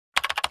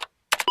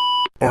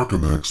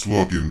Archimex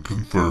login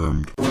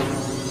confirmed.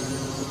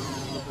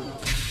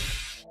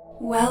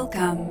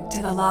 Welcome to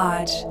the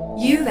Lodge.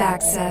 You've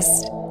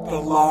accessed the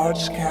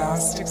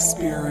Lodgecast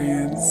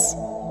experience.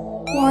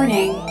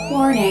 Warning,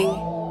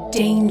 warning.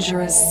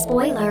 Dangerous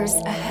spoilers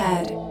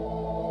ahead.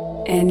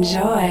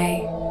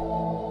 Enjoy.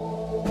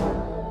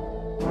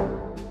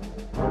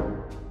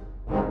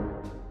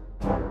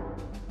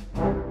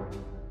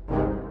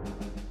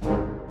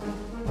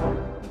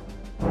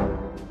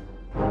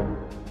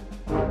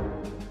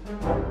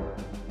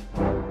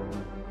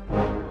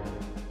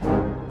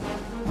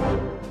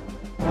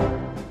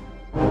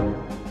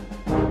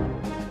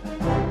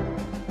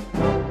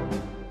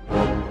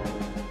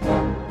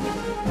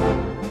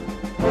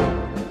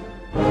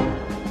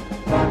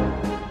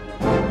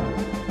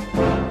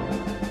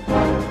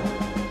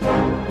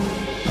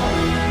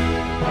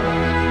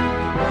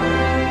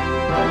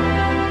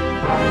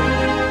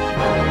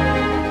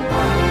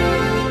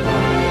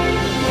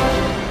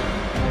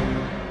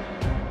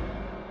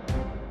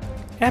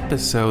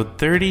 Episode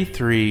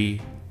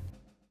 33.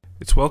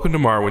 It's Welcome to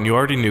Marwen. You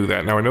already knew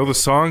that. Now, I know the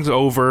song's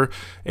over,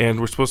 and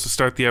we're supposed to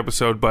start the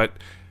episode, but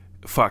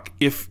fuck.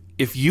 If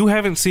you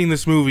haven't seen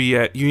this movie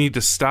yet, you need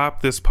to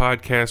stop this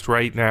podcast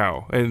right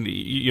now. And,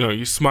 you know,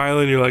 you're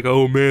smiling, you're like,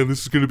 oh man,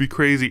 this is going to be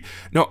crazy.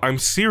 No, I'm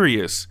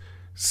serious.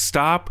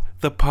 Stop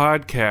the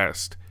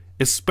podcast.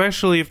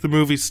 Especially if the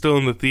movie's still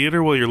in the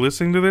theater while you're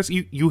listening to this.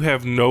 You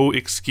have no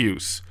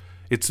excuse.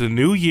 It's a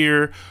new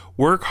year.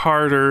 Work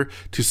harder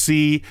to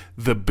see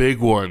the big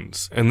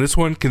ones. And this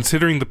one,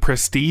 considering the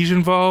prestige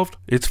involved,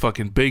 it's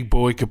fucking big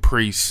boy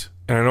caprice.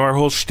 And I know our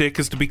whole shtick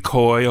is to be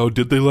coy. Oh,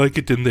 did they like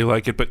it? Didn't they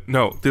like it? But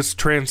no, this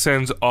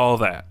transcends all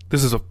that.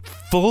 This is a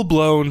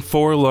full-blown,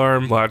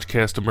 4-alarm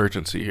Lodgecast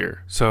emergency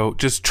here. So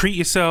just treat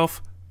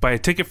yourself, buy a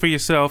ticket for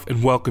yourself,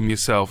 and welcome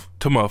yourself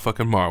to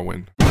motherfucking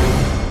Marwen.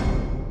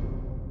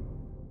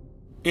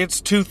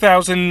 It's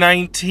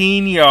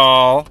 2019,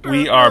 y'all.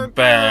 We are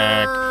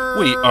back.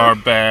 We are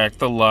back.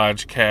 The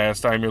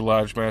Lodgecast. I'm your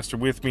Lodgemaster.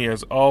 With me,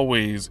 as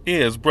always,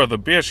 is Brother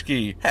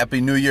Bishki.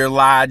 Happy New Year,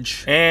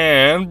 Lodge.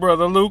 And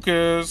Brother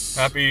Lucas.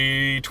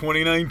 Happy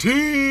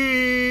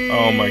 2019.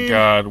 Oh my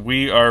God.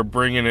 We are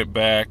bringing it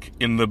back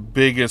in the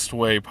biggest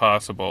way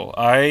possible.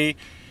 In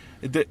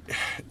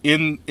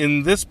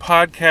this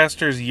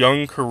podcaster's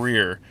young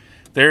career,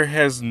 there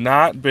has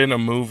not been a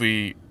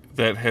movie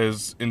that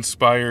has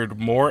inspired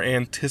more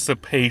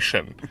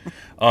anticipation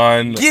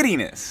on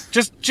giddiness.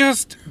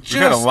 Just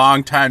we've had a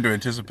long time to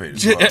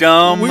anticipate it.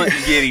 Dumb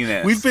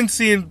giddiness. We've been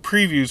seeing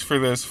previews for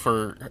this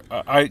for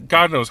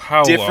God knows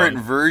how different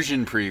long.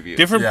 Version previews.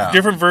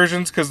 Different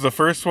versions, because the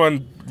first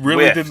one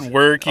really didn't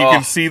work. You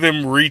can see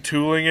them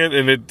retooling it,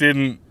 and it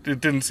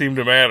didn't seem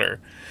to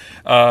matter.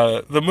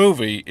 The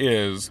movie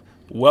is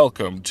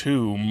Welcome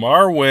to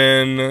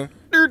Marwen.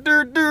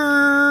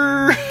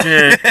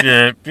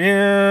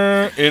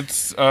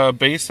 It's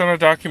based on a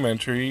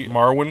documentary,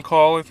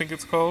 Marwencol, I think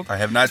it's called. I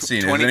have not seen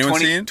it. Has anyone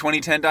seen it?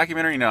 2010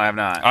 documentary? No, I have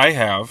not. I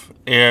have,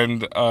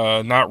 and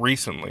not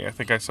recently. I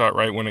think I saw it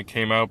right when it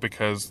came out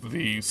because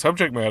the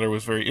subject matter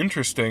was very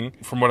interesting.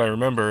 From what I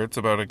remember, it's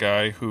about a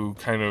guy who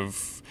kind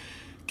of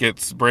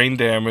gets brain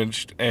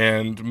damaged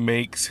and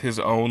makes his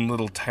own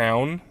little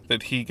town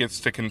that he gets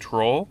to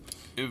control.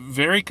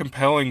 Very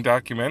compelling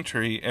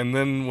documentary, and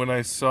then when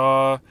I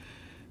saw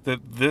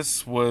that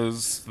this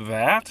was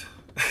that,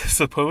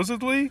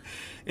 supposedly,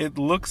 it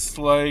looks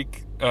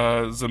like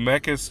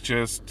Zemeckis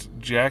just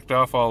jacked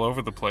off all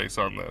over the place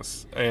on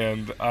this,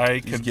 and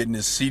he's getting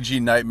his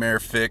CG nightmare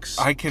fix.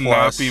 I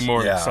cannot be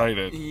more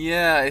excited.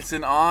 Yeah, it's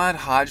an odd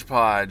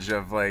hodgepodge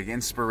of like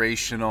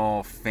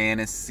inspirational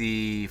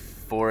fantasy,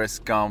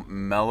 Forrest Gump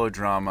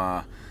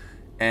melodrama,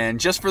 and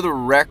just for the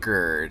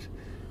record,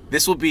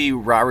 this will be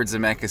Robert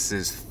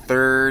Zemeckis'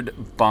 third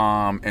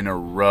bomb in a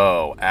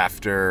row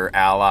after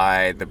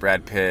Allied, the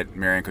Brad Pitt,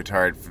 Marion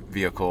Cotillard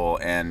vehicle,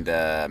 and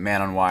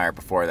Man on Wire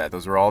before that.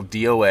 Those were all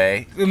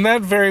DOA. And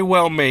that very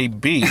well may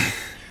be,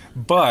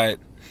 but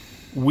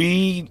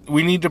we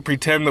need to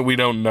pretend that we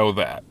don't know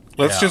that.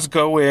 Let's just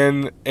go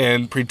in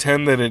and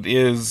pretend that it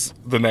is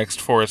the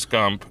next Forrest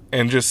Gump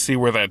and just see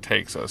where that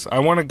takes us. I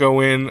want to go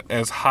in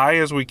as high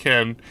as we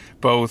can,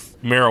 both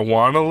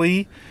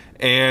marijuana-ly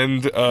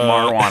and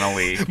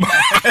Marwanally.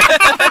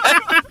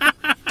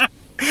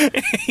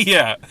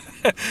 Yeah,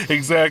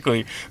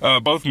 exactly.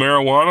 Both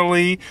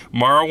marijuana-ly,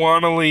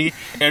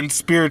 and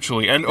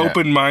spiritually, and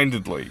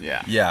open-mindedly.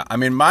 Yeah. I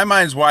mean, my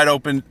mind's wide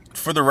open.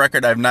 For the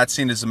record, I've not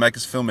seen a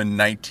Zemeckis film in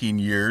 19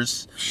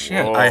 years.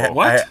 Shit.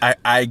 What?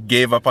 I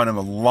gave up on him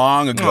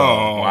long ago.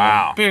 Oh,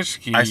 wow.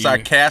 Bishki. I saw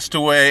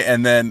Castaway,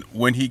 and then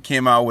when he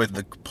came out with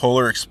the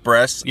Polar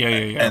Express. Yeah.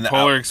 And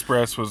Polar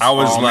Express was... I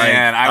was awesome.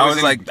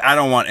 like, I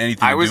don't want anything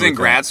to do with I was in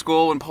grad that.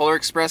 school when Polar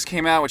Express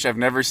came out, which I've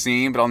never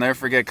seen, but I'll never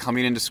forget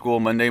coming into school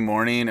Monday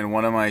morning and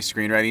one of my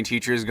screenwriting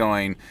teachers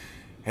going,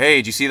 hey,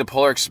 did you see the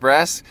Polar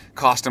Express?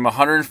 Cost them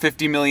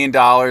 $150 million,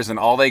 and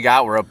all they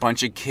got were a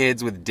bunch of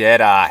kids with dead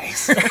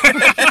eyes.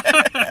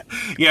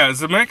 Yeah,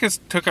 Zemeckis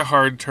took a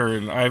hard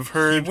turn. I've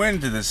heard He went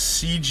into the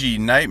CG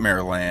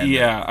nightmare land.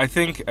 Yeah, I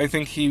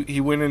think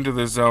he went into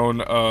the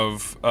zone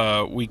of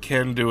we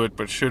can do it,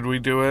 but should we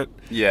do it?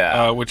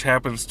 Yeah, which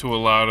happens to a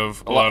lot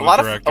of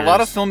directors. A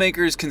lot of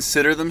filmmakers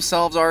consider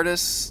themselves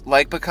artists,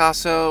 like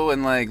Picasso,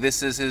 and like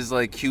this is his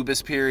like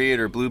Cubist period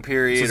or Blue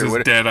period this or is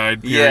what?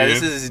 Dead-eyed period. Yeah,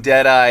 this is his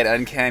Dead-eyed,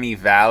 Uncanny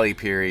Valley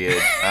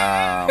period.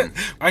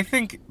 I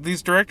think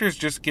these directors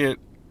just get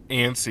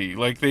antsy,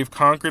 like they've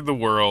conquered the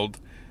world,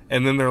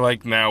 and then they're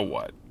like, now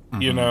what?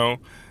 You know.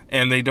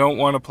 And they don't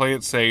want to play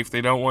it safe.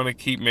 They don't want to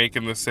keep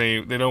making the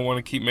same. They don't want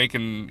to keep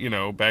making,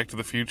 Back to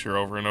the Future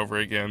over and over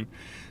again.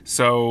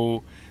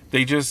 So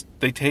they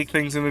take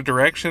things in a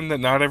direction that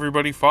not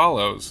everybody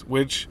follows,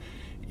 which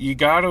you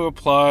got to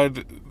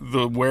applaud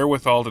the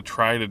wherewithal to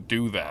try to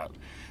do that.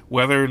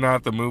 Whether or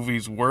not the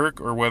movies work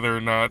or whether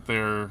or not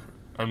they're,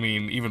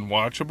 even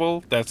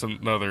watchable, that's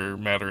another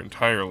matter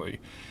entirely.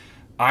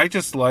 I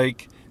just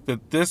like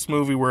that this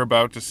movie we're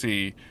about to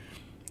see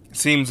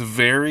seems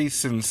very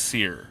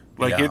sincere.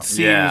 Like it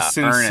seems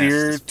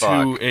sincere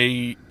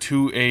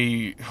to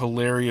a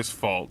hilarious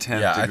fault.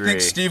 10th degree. I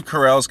think Steve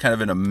Carell's kind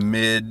of in a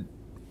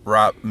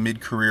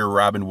mid-career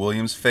Robin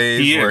Williams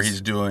phase where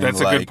he's doing.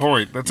 That's a good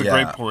point. That's a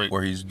great point.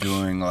 Where he's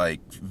doing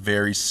like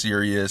very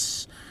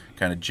serious,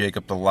 kind of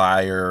Jacob the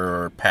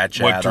Liar or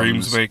Patch Adams. What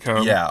Dreams May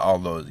Come. Yeah, all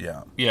those.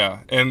 Yeah. Yeah,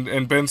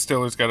 and Ben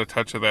Stiller's got a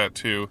touch of that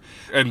too,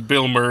 and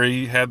Bill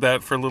Murray had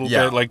that for a little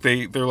bit. Like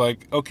they're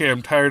like, okay,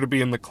 I'm tired of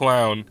being the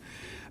clown.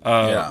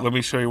 Let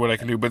me show you what I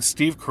can do. But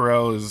Steve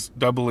Carell is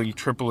doubling,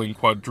 tripling,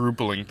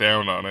 quadrupling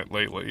down on it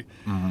lately.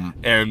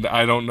 And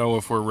I don't know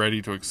if we're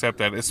ready to accept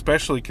that,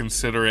 especially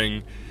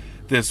considering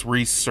this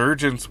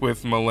resurgence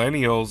with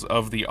millennials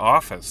of The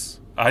Office.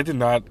 I did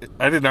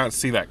not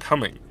see that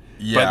coming.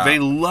 Yeah. But they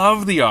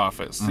love The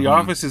Office. The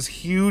Office is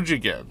huge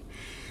again.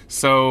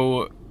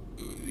 So,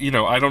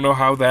 I don't know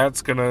how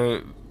that's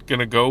gonna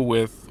go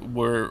with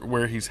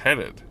where he's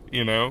headed.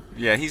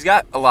 Yeah, he's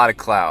got a lot of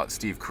clout,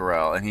 Steve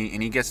Carell,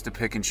 and he gets to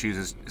pick and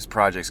choose his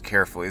projects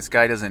carefully. This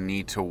guy doesn't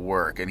need to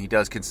work, and he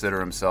does consider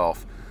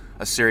himself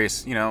a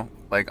serious,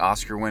 like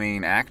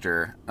Oscar-winning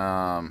actor.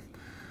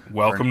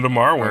 Welcome to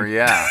Marwen.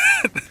 Yeah.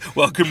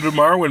 Welcome to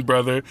Marwen,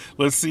 brother.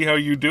 Let's see how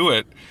you do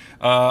it.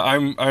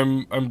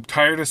 I'm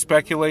tired of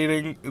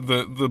speculating.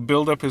 The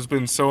buildup has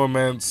been so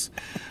immense.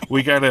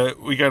 We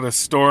gotta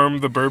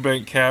storm the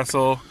Burbank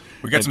Castle.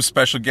 We got some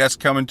special guests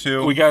coming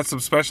too. We got some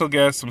special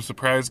guests, some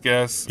surprise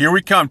guests. Here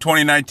we come,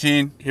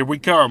 2019. Here we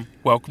come.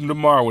 Welcome to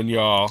Marwen,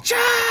 y'all.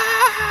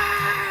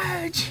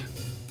 Charge!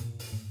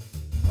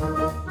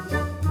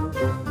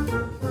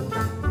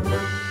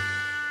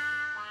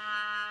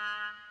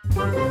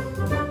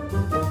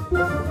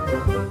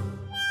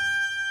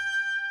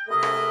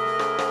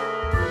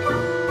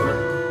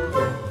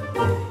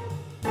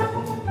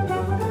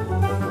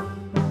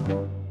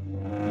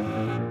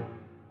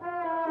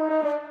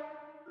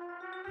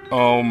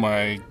 Oh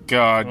my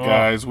God,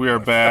 guys, we are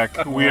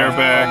back. We are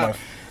back. Oh my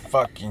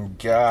fucking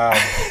God.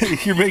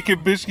 You're making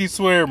Bishki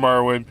swear,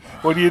 Marwen.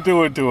 What are you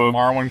doing to him?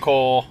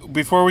 Marwencol.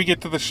 Before we get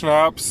to the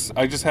schnapps,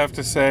 I just have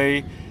to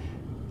say,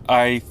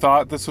 I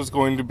thought this was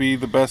going to be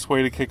the best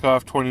way to kick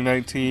off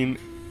 2019,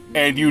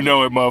 and it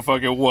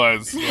motherfucking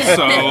was.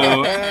 So,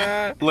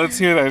 let's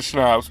hear that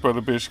schnapps,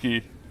 Brother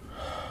Bishki.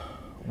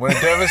 When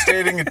a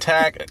devastating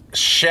attack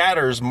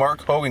shatters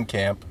Mark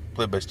Hogancamp,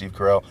 played by Steve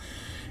Carell,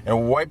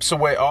 and wipes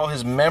away all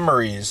his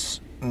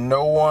memories,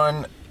 no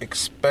one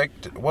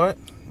expected... What?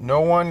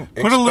 No one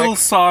Put a little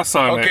sauce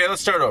on it. Okay,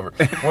 let's start over.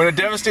 When a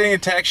devastating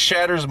attack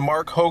shatters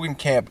Mark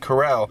Hogancamp,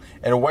 Carell,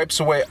 and wipes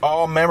away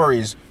all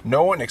memories,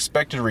 no one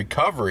expected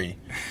recovery.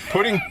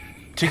 Putting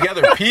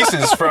together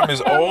pieces from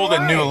his old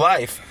and new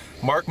life,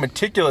 Mark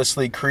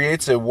meticulously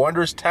creates a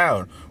wondrous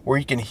town where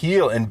he can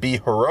heal and be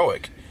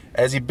heroic.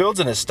 As he builds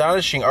an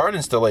astonishing art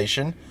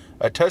installation,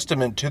 a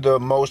testament to the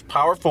most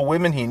powerful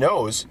women he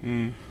knows...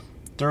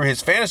 Through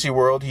his fantasy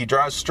world, he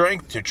draws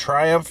strength to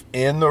triumph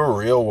in the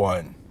real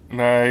one.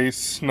 Nice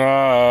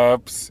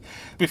snaps.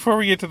 Before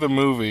we get to the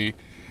movie,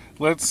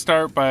 let's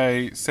start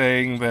by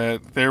saying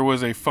that there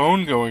was a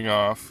phone going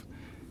off.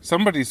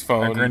 Somebody's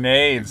phone. A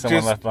grenade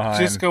someone left behind.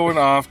 Just going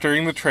off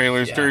during the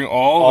trailers, during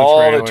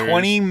all the trailers. The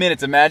 20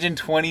 minutes. Imagine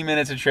 20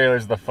 minutes of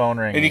trailers, the phone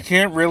ringing. And you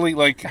can't really,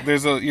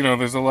 there's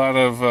a lot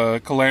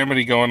of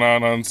calamity going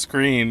on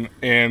screen.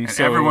 And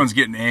so everyone's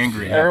getting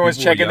angry. Everyone's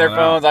checking their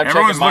phones. I'm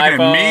Everyone's checking my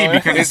phone. looking at me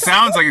because it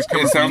sounds like it's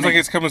coming from me. It sounds like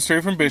it's coming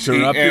straight from Bishki.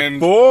 Turn up and your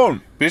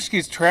phone.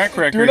 Bishki's track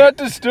record... Do not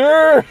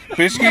disturb!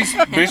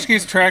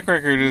 Bishki's track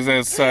record is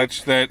as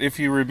such that if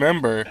you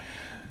remember,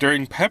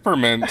 during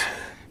Peppermint...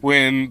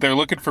 when they're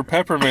looking for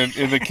peppermint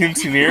in the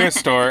quinceanera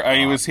store.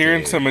 I was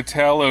hearing some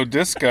Italo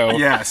disco.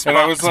 Yeah, and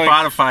I was like,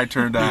 Spotify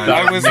turned on.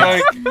 I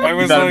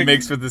was like,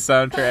 mixed with the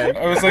soundtrack.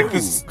 I was like,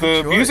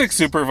 the music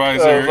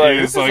supervisor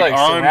is like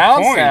on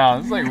surround point.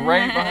 sound. It's like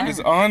right behind. Is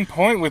on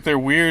point with their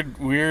weird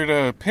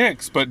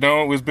picks, but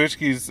no, it was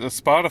Bishke's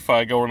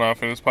Spotify going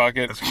off in his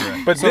pocket. That's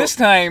correct. But this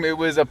time it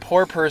was a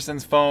poor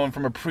person's phone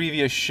from a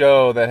previous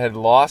show that had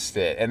lost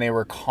it, and they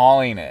were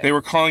calling it. They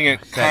were calling it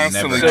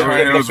constantly. never-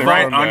 trying to It was get their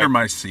right phone back. under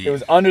my seat. It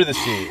was under the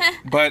seat.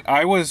 But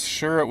I was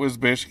sure it was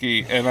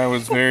Bishke, and I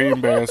was very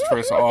embarrassed for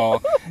us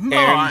all.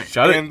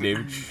 Shut it,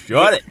 David.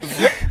 Shut it.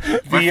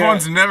 My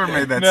phone's never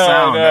made that No,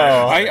 sound.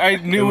 no. I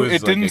knew it,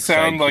 was didn't like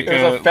sound like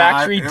It was a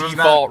factory it was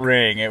default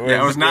ring. It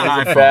was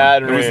not a iPhone.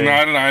 bad It ring. was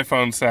not an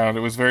iPhone sound.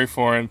 It was very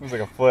foreign. It was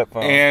like a flip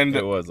phone. And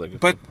It was like a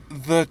but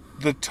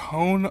the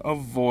tone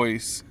of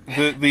voice,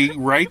 the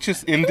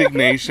righteous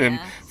indignation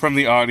from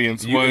the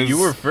audience was you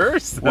were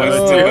first. was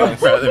though, the too,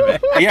 best. brother, man.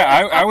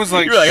 Yeah, I was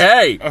like, You were like,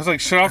 hey, I was like,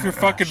 shut off your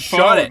fucking phone.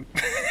 shut it.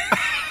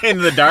 In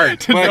the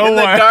dark. But- in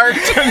the dark.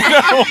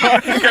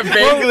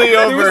 Vaguely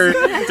over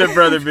to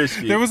Brother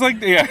Bishke. There was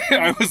like, yeah,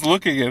 I was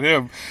looking at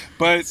him,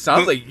 but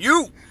Sounds like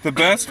you. the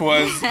best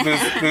was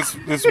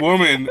this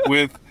woman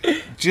with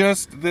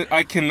just that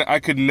I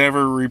could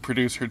never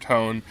reproduce her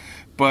tone,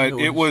 but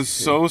it was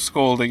so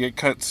scolding. It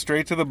cut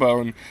straight to the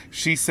bone.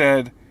 She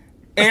said,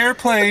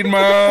 "Airplane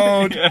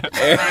mode."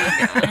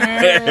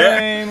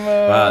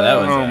 Wow, that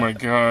was. Oh my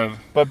god!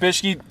 But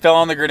Bishke fell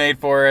on the grenade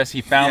for us.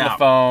 He found Yeah. the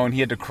phone. He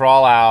had to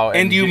crawl out.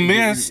 And you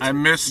missed. I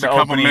missed The a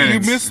couple opening-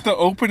 minutes. You missed the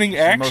opening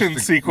action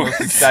most sequence.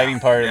 exciting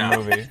part of the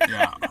movie.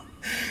 Yeah.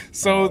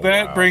 So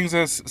that brings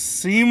us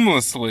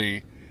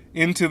seamlessly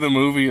into the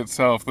movie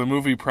itself, the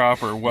movie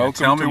proper. Welcome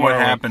Tell me to what Marwen.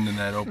 happened in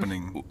that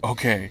opening.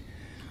 Okay.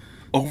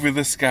 Over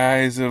the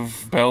skies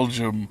of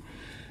Belgium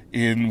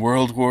in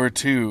World War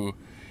II,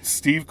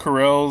 Steve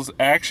Carell's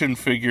action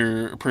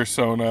figure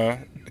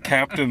persona,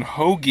 Captain They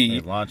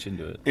Hoagie, launch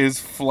into it. is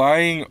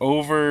flying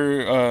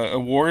over a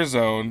war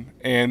zone,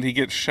 and he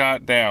gets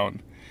shot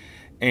down.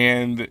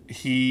 And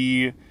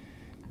he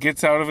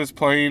gets out of his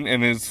plane,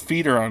 and his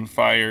feet are on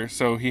fire,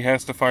 so he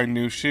has to find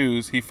new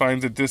shoes. He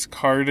finds a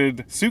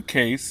discarded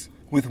suitcase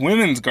with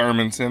women's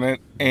garments in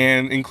it,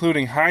 and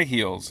including high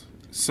heels.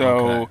 So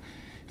Okay.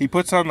 he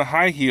puts on the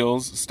high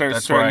heels, starts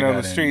That's where strutting I down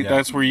the got in, street. yeah.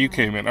 That's where you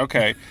came in.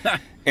 Okay.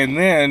 And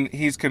then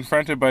he's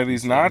confronted by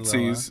these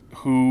Nazis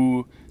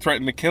who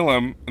threaten to kill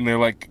him, and they're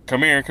like,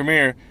 come here, come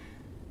here.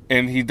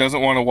 And he doesn't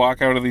want to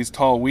walk out of these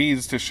tall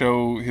weeds to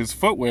show his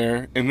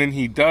footwear, and then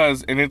he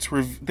does, and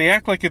they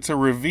act like it's a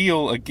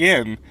reveal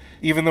again,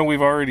 even though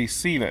we've already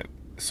seen it.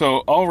 So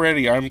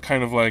already I'm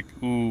kind of like,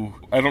 ooh,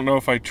 I don't know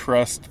if I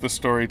trust the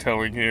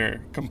storytelling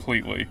here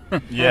completely.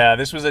 Yeah,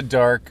 this was a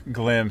dark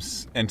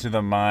glimpse into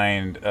the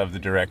mind of the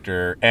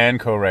director and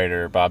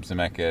co-writer Bob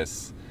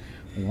Zemeckis.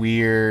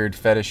 Weird,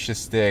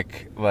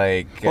 fetishistic,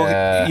 like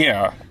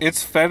yeah,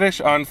 it's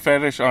fetish on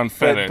fetish on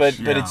fetish.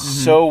 but it's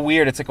so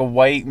weird. It's like a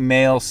white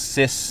male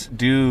cis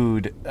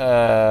dude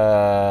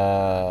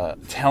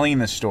telling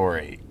the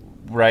story,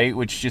 right?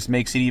 Which just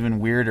makes it even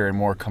weirder and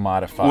more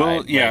commodified.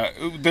 Well, yeah,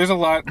 there's a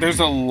lot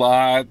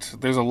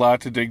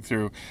to dig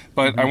through.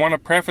 But I want to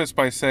preface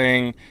by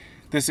saying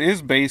this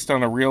is based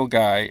on a real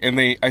guy, and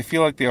I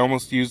feel like they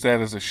almost use that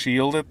as a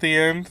shield at the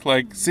end.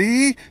 Like,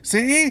 see?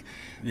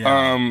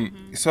 Yeah.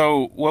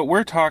 So what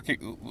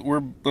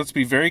let's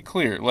be very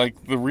clear.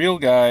 Like, the real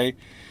guy,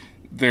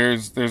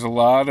 there's a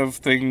lot of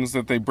things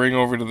that they bring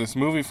over to this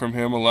movie from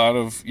him, a lot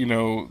of,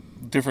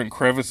 different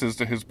crevices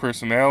to his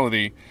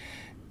personality.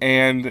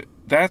 And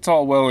that's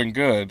all well and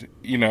good.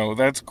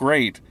 That's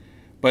great.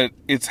 But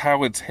it's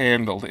how it's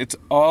handled. It's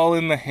all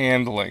in the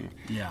handling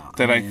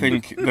that I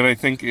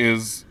think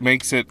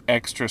makes it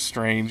extra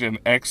strange and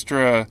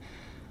extra.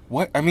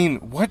 What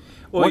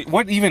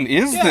even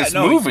is this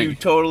movie? You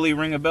totally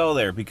ring a bell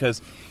there,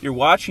 because you're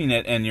watching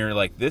it and you're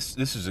like, this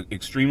is an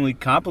extremely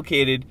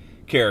complicated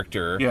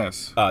character.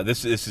 Yes.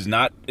 This is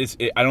not.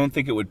 I don't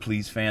think it would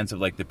please fans of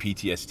like the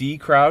PTSD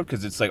crowd,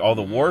 because it's like all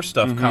the war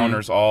stuff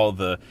counters all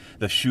the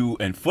shoe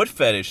and foot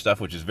fetish stuff,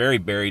 which is very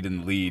buried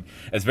in the lead.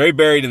 It's very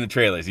buried in the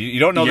trailers. You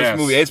don't know this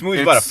movie. This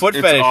movie's about a foot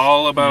fetish. It's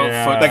all about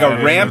foot like a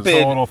fetish.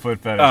 rampant total foot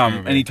fetish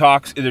movie. And he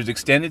talks. There's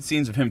extended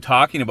scenes of him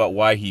talking about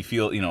why he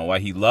why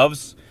he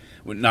loves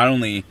not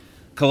only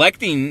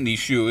collecting these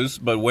shoes,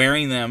 but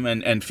wearing them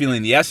and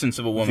feeling the essence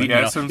of a woman.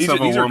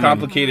 These are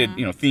complicated,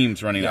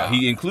 themes running out.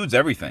 He includes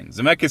everything.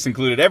 Zemeckis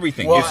included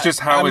everything. Well, It's just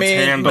how it's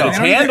handled. But it's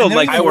handled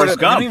like Forrest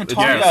Gump. They don't even It's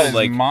talk just about his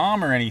like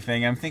mom or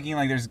anything. I'm thinking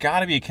like there's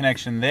got to be a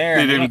connection there.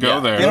 They didn't go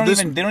there.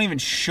 They don't even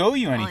show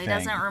you Well, anything. he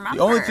doesn't remember.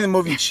 The only thing the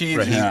movie cheats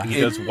Right, is he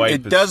does wipe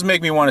it his- does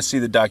make me want to see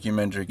the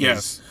documentary.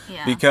 Yes.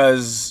 Yeah.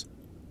 Because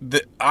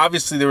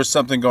obviously there was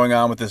something going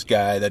on with this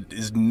guy that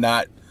is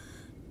not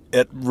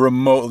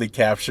remotely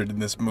captured in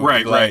this movie.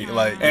 Right.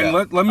 Like, And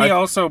yeah. let me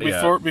also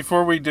yeah.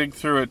 before we dig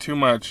through it too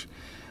much,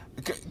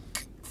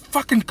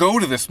 fucking go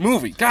to this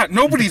movie. God,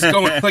 nobody's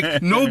going.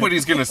 Like,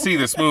 nobody's going to see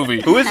this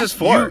movie. Who is this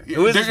for?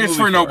 It's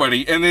for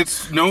nobody, and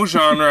it's no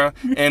genre,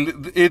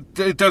 and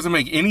it doesn't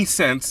make any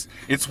sense.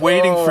 It's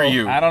waiting for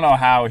you. I don't know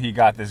how he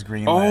got this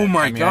green light. Oh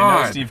my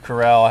God! I know Steve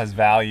Carell has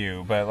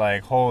value, but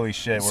like, holy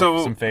shit,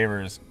 some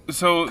favors.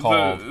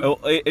 So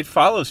it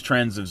follows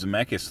trends of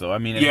Zemeckis, though. I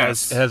mean, it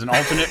has an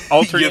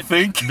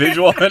alternate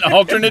visual,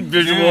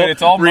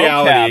 it's all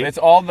reality.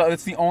 mocap.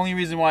 It's the only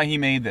reason why he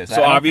made this.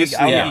 So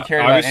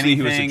obviously,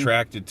 he was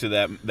attracted to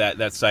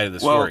that side of the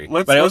story.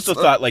 But I also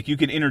thought like you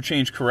could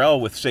interchange Carell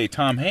with, say,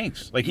 Tom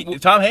Hanks. Like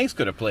Tom Hanks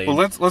could have played. Well,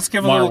 let's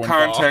give a little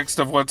context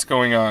of what's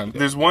going on.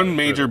 There's one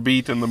major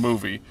beat in the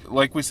movie.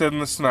 Like we said in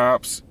the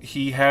synopsis,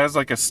 he has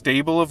like a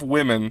stable of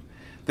women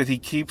that he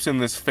keeps in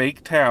this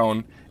fake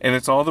town, and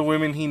it's all the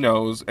women he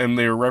knows, and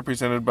they're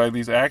represented by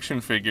these action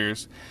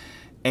figures.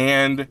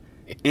 And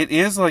it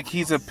is like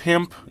he's a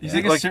pimp.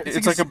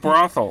 It's like a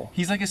brothel.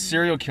 He's like a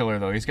serial killer,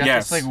 though. He's got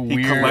this like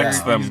weird. He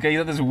collects them. He's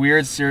got this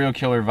weird serial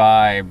killer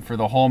vibe for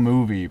the whole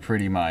movie,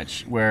 pretty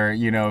much. Where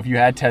if you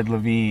had Ted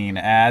Levine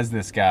as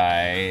this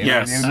guy,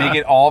 it would make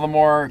it all the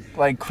more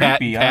like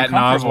creepy,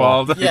 uncomfortable.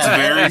 Oswald. Yeah. It's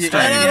very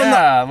strange.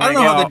 I don't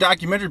know how the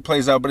documentary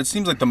plays out, but it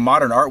seems like the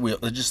modern art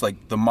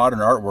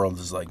world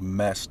is like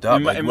messed up.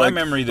 In my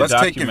memory, let's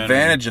take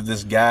advantage of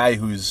this guy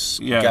who's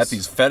got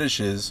these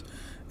fetishes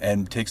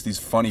and takes these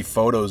funny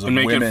photos of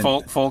women. And make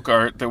it folk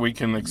art that we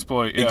can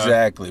exploit. Yeah.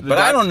 Exactly. But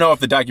I don't know if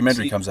the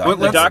documentary comes out.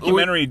 The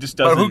documentary just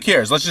doesn't... But who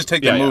cares? Let's just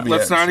take the movie.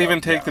 Let's not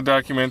even take the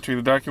documentary.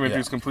 The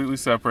documentary is completely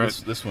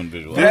separate. This one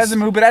visual.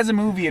 But as a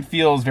movie, it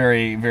feels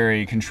very,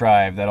 very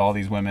contrived that all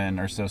these women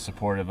are so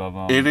supportive of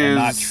him. And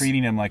not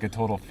treating him like a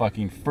total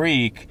fucking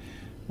freak,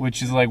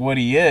 which is like what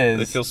he is.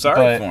 They feel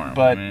sorry for him.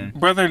 But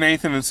Brother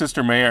Nathan and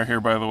Sister May are here,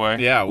 by the way.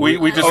 Yeah,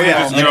 we just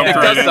jumped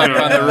right into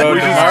it. On the road.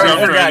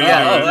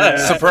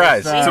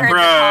 Surprise!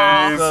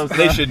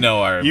 They should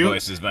know our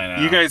voices by now.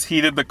 You guys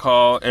heeded the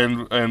call,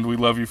 and we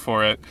love you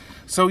for it.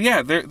 So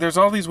yeah, there's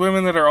all these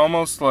women that are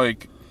almost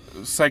like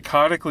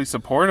psychotically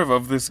supportive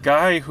of this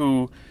guy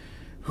who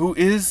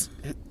is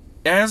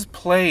as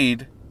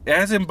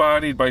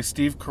embodied by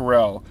Steve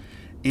Carell,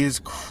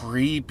 is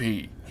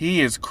creepy.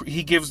 He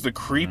gives the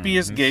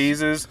creepiest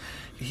gazes.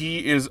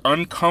 He is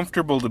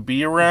uncomfortable to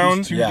be around.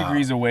 He's 2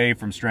 degrees away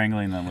from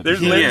strangling them.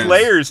 There's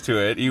layers to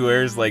it. He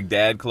wears like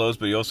dad clothes,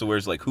 but he also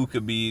wears like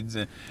hookah beads,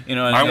 and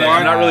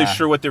I'm not really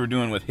sure what they were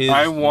doing with his.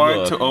 I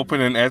want to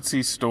open an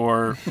Etsy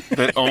store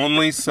that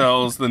only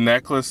sells the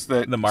necklace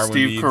that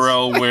Steve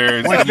Carell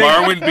wears, the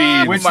Marwen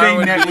beads,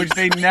 which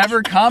they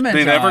never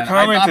commented. They never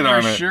commented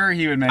on it. Sure,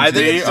 he would mention. I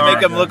think it's to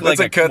make him look like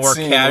a more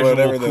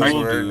casual,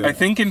 cool dude. I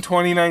think in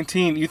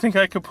 2019, you think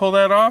I could pull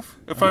that off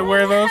if I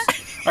wear those?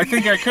 I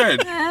think I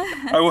could.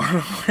 I want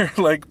to wear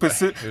like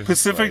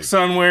Pacific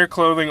Sunwear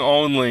clothing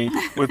only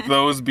with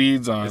those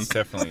beads on. It's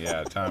definitely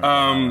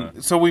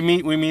time. So we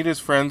meet his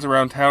friends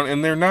around town,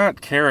 and they're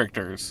not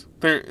characters.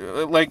 They're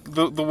like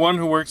the one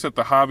who works at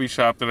the hobby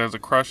shop that has a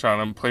crush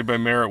on him, played by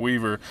Merritt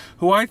Wever,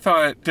 who I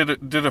thought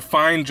did a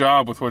fine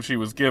job with what she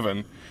was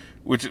given,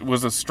 which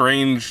was a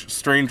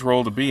strange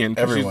role to be in.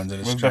 Everyone's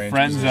in a strange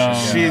friend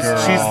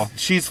zone.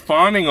 She's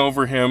fawning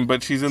over him,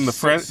 but she's in the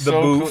friend.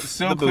 So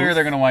clear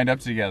they're gonna wind up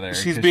together.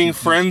 She's being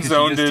friend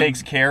zoned. She just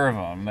takes care of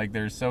him. Like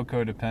they're so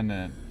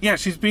codependent. Yeah,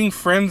 she's being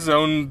friend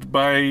zoned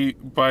by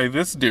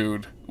this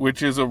dude,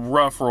 which is a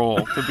rough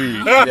role to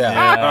be.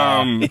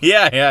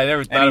 I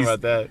never thought about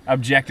that.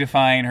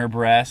 Objectifying her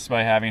breasts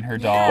by having her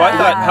doll. Well,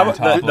 I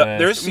thought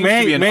there seems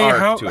to be an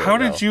arc to it. How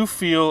did you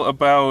feel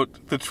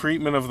about the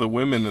treatment of the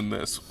women in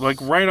this?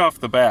 Like right off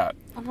the bat.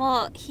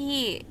 Well,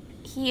 he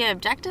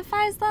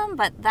objectifies them,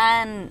 but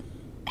then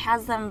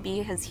has them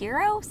be his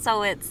hero.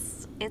 So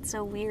it's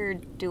a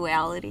weird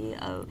duality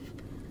of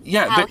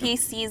how he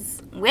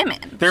sees women.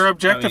 They're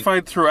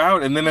objectified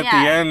throughout, and then at the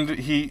end,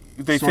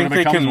 they think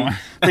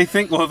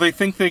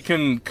they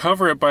can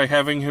cover it by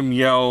having him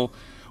yell,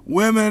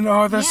 "Women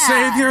are the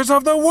saviors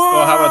of the world."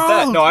 Well, how about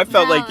that? No, I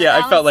felt like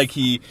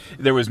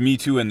there was Me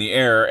Too in the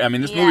air. I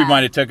mean, this movie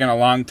might have taken a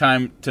long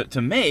time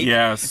to make.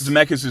 Yes.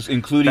 Zemeckis is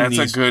including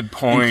a good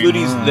point.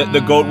 Including the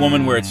goat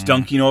woman where it's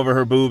dunking over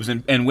her boobs,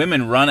 and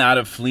women run out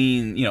of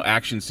fleeing,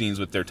 action scenes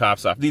with their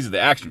tops off. These are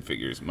the action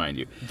figures, mind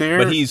you.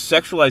 But he's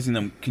sexualizing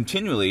them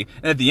continually,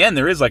 and at the end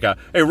there is like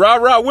hey, rah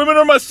rah, women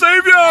are my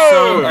savior.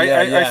 So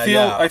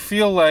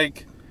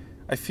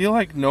I feel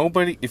like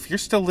nobody, if you're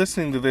still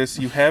listening to this,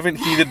 you haven't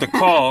heeded the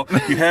call,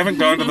 you haven't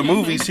gone to the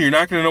movie, so you're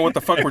not going to know what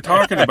the fuck we're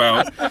talking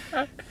about.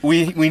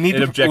 We need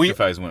it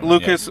objectifies women.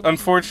 Lucas,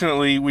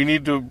 unfortunately, we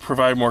need to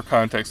provide more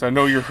context. I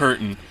know you're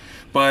hurting,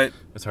 but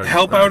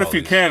help out if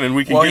you can, and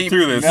we can get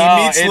through this. He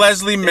meets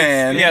Leslie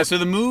Mann. Yeah, so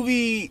the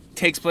movie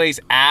takes place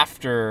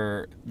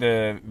after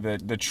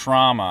the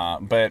trauma,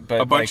 but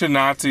a bunch of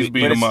Nazis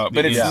beat him up.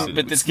 But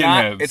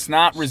it's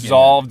not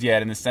resolved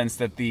yet in the sense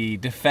that the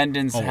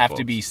defendants have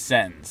to be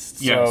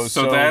sentenced. Yes,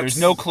 so there's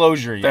no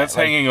closure yet. That's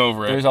hanging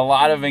over it. There's a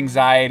lot of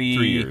anxiety.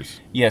 3 years.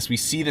 Yes, we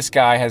see this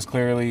guy has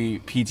clearly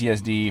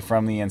PTSD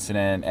from the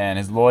incident, and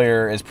his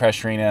lawyer is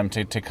pressuring him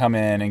to come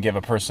in and give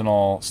a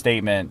personal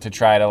statement to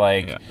try to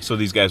so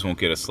these guys won't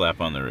get a slap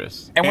on the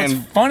wrist. And what's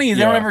funny is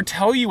they don't ever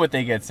tell you what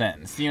they get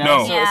sentenced. You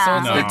know,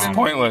 it's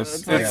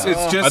pointless. It's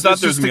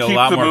just to keep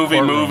the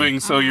movie moving.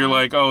 So you're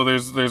like, oh,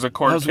 there's a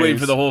court case. I was waiting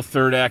for the whole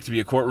third act to be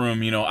a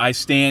courtroom. You know, I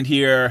stand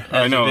here.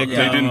 I know they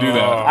didn't do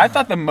that. I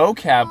thought the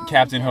mocap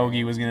Captain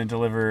Hoagie was going to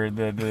deliver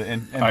the.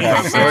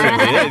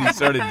 He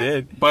sort of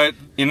did. But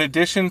in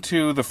addition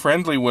to the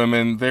friendly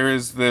women, there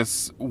is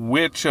this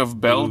witch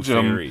of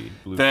Belgium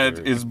that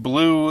is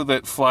blue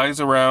that flies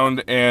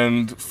around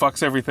and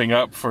fucks everything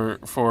up for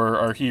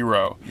our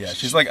hero. Yeah,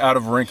 she's like out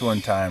of Wrinkle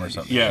in Time or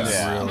something. Yes.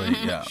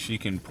 Really, She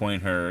can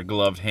point her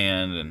gloved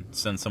hand and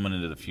send someone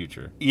into the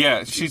future.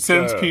 Yeah, she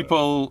sends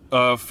people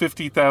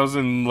 50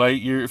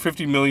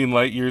 million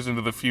light years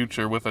into the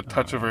future with a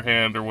touch of her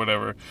hand or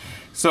whatever.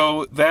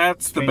 So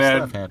that's the bad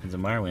stuff happens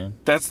in Marwen.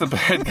 That's the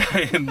bad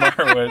guy in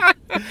Marwen.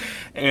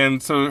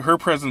 And so her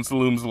presence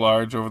looms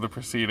large over the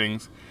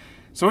proceedings.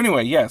 So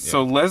anyway, yes.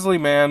 So Leslie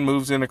Mann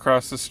moves in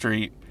across the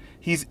street.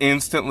 He's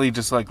instantly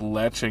just like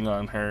leching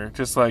on her,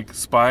 just like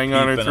spying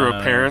on her through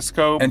a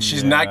periscope. And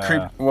she's not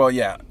creeped. Well,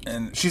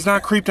 and she's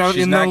not creeped out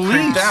in the least. She's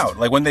not creeped out.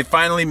 Like when they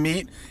finally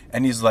meet,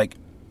 and he's like,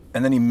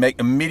 and then he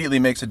immediately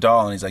makes a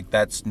doll, and he's like,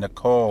 "That's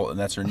Nicole, and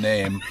that's her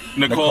name,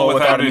 Nicole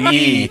without an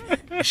E."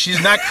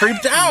 She's not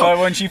creeped out. But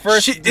when she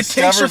first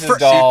discovers his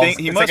dolls,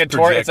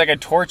 it's like a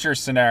torture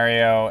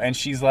scenario, and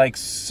she's like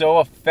so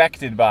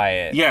affected by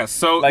it. Yes,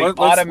 so like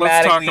let's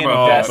talk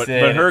about that.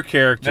 But her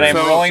character, that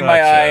I'm rolling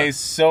my eyes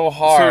so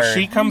hard. So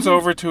she comes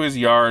over to his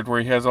yard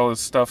where he has all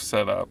his stuff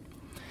set up,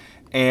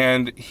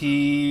 and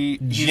he's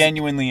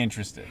genuinely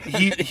interested.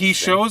 He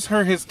shows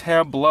her his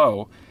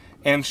tableau.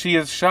 And she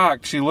is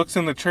shocked. She looks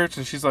in the church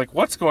and she's like,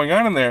 "What's going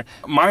on in there?"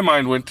 My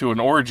mind went to an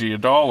orgy, a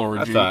doll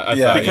orgy,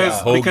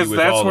 because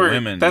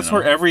that's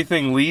where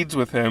everything leads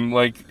with him.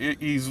 Like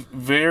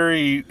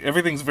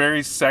everything's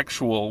very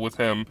sexual with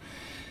him.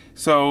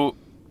 So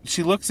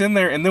she looks in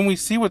there, and then we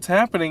see what's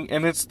happening,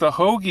 and it's the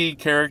Hoagie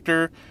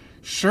character,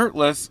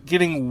 shirtless,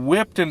 getting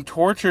whipped and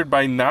tortured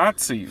by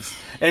Nazis,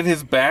 and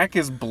his back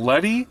is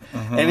bloody,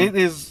 and it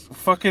is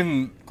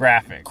fucking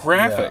graphic.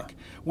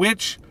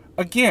 Which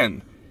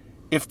again.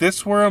 If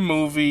this were a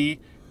movie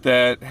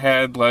that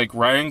had like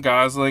Ryan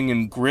Gosling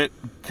in gritty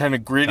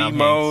Tom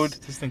mode,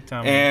 Hanks. Just think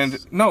Tom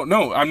Hanks.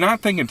 No, I'm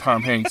not thinking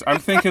Tom Hanks. I'm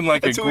thinking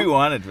like that's what we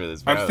wanted for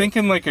this. I'm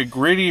thinking like a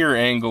grittier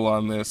angle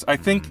on this. I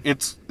think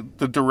it's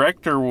the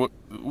director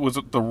was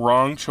the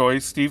wrong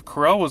choice. Steve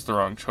Carell was the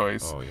wrong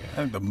choice. Oh yeah, I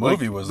think the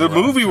movie was the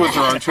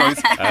wrong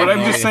choice. But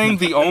I'm just saying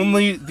the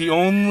only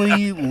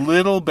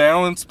little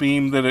balance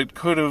beam that it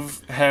could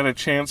have had a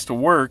chance to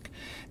work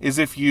is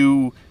if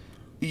you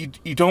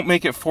don't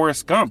make it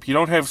Forrest Gump. You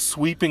don't have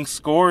sweeping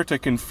score to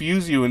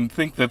confuse you and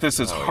think that this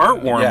is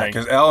heartwarming. Yeah,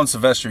 because Alan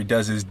Silvestri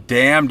does his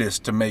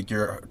damnedest to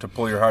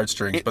pull your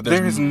heartstrings. But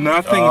there's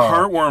nothing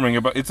heartwarming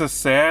about it. It's a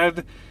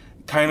sad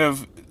kind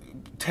of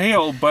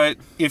tale, but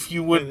if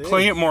you would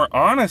play it more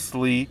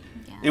honestly,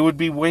 it would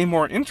be way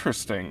more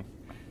interesting.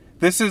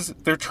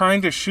 They're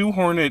trying to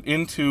shoehorn it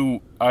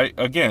into, I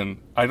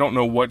don't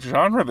know what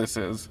genre this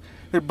is,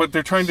 but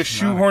they're trying to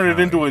shoehorn it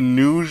into a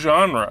new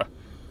genre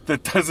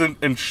that doesn't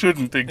and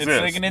shouldn't exist.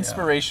 It's like an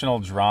inspirational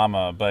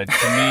drama, but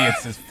to me,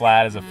 it's as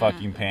flat as a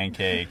fucking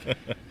pancake.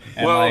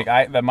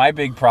 And my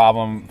big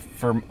problem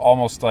for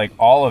almost like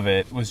all of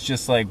it was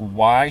just like,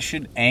 why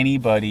should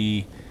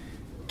anybody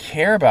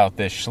care about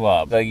this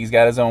schlub? Like, he's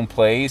got his own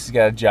place, he's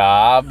got a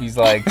job, he's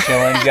like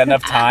chilling, he's got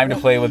enough time to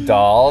play with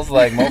dolls.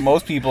 Like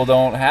most people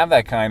don't have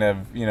that kind of,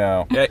 I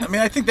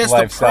mean, I think that's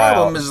lifestyle. The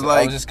problem is like,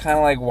 I was just kind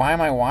of like, why am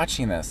I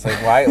watching this?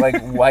 Like,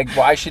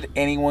 why should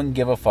anyone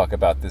give a fuck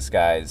about this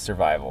guy's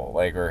survival,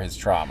 like, or his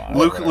trauma?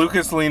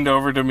 Lucas leaned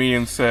over to me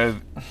and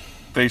said,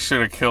 they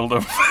should have killed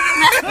him.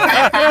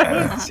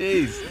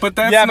 Jeez. But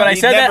I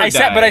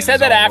said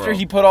that after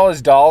he put all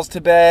his dolls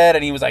to bed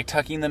and he was like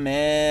tucking them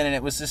in, and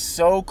it was just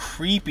so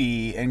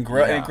creepy and,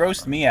 and it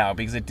grossed me out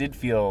because it did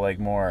feel like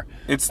more.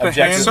 It's the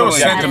so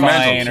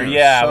sentimental.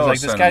 I was like,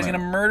 this guy's gonna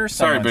murder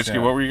someone. Sorry,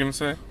 Bitchke, what were you gonna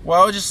say?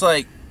 Well, I was just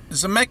like,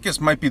 Zemeckis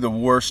might be the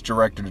worst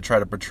director to try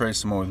to portray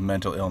someone with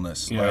mental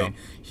illness. Yeah. Like,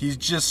 he's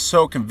just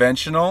so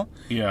conventional.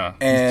 Yeah.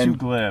 And he's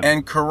too glib.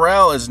 And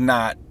Carell is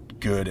not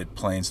good at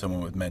playing someone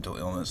with mental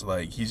illness.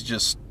 Like, he's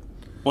just...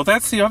 Well,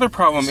 that's the other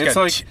problem. It's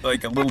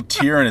like a little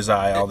tear in his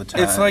eye all the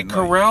time. It's like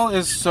Carell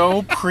is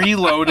so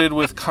preloaded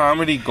with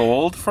comedy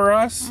gold for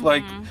us.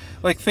 Mm-hmm.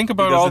 Like think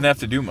about he doesn't have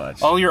to do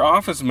much. All your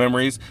Office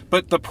memories.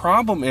 But the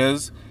problem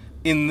is,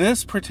 in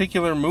this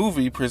particular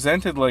movie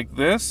presented like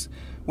this,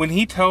 when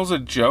he tells a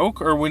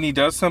joke or when he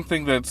does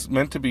something that's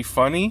meant to be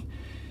funny,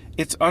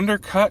 it's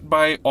undercut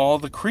by all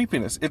the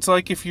creepiness. It's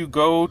like if you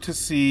go to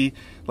see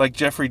like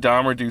Jeffrey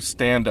Dahmer do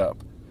stand-up,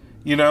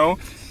 you know,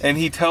 and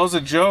he tells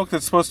a joke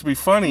that's supposed to be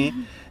funny,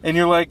 and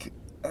you're like,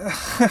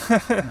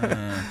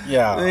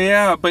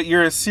 yeah, but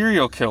you're a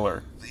serial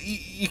killer.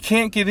 You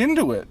can't get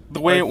into it the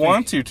way it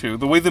wants you to,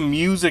 the way the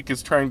music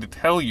is trying to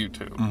tell you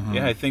to.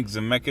 Yeah, I think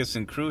Zemeckis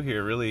and crew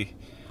here really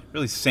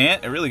going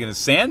to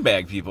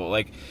sandbag people.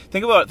 Like,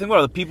 think about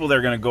the people that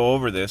are going to go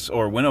over this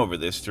or went over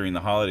this during the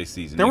holiday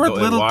season. There were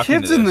little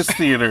kids in this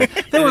theater.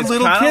 There were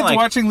little kids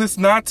watching this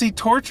Nazi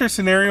torture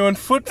scenario and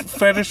foot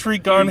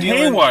fetishry gone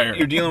haywire.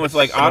 You're dealing with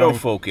like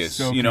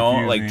autofocus, you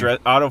know, like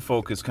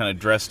autofocus kind of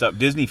dressed up,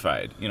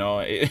 Disney-fied, you know,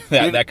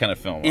 that kind of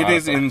film. It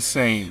is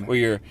insane. Where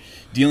you're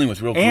dealing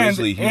with real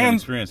grisly human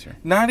experience here.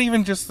 Not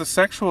even just the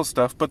sexual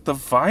stuff, but the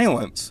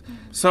violence.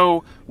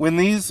 So when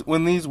these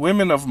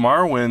women of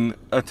Marwen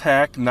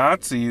attack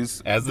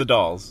Nazis as the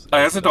dolls,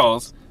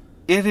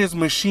 it is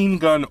machine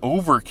gun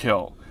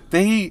overkill.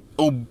 They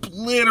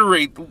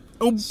obliterate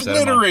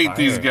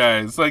these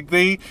guys. Like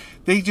they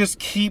just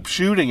keep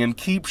shooting and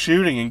keep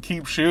shooting and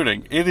keep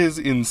shooting. It is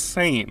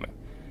insane.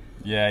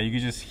 Yeah, you could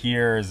just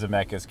hear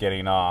Zemeckis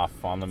getting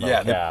off on the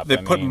mocap. Yeah, they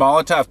put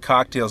Molotov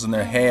cocktails in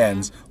their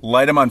hands,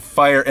 light them on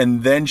fire,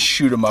 and then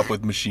shoot them up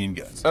with machine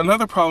guns.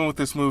 Another problem with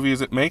this movie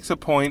is it makes a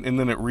point, and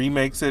then it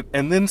remakes it,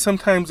 and then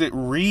sometimes it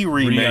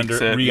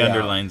re-remakes it.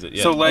 Re-underlines it,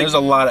 yeah. So, like, there's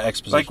a lot of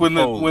exposition. Like when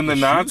the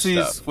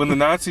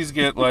Nazis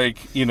get, like,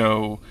 you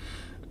know,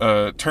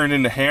 turned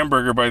into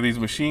hamburger by these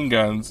machine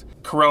guns,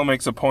 Carell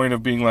makes a point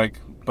of being like,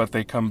 but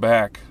they come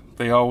back.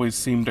 They always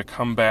seem to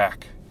come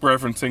back.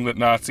 Referencing that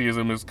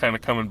Nazism is kind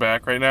of coming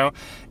back right now.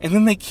 And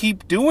then they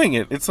keep doing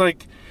it. It's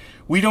like,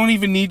 we don't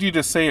even need you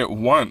to say it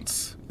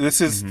once.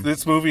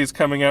 This movie is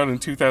coming out in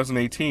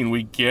 2018.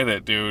 We get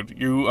it, dude.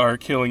 You are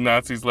killing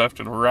Nazis left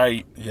and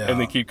right, and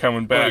they keep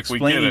coming back. We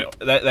get it.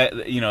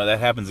 That you know, that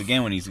happens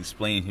again when he's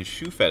explaining his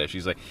shoe fetish.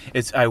 He's like,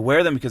 I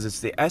wear them because it's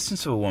the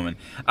essence of a woman.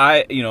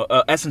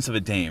 Essence of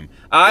a dame.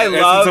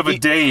 Essence of a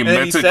dame.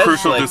 That's a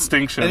crucial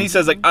distinction. And he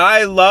says, like,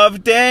 I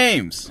love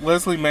dames.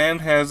 Leslie Mann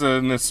has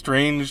an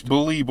estranged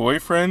bully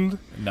boyfriend.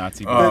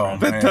 Nazi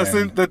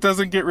that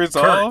doesn't get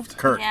resolved.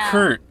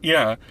 Kurt.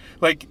 Yeah.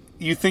 Like,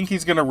 you think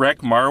he's gonna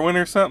wreck Marwen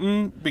or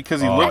something because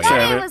he looks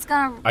at it.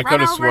 I could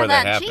have swore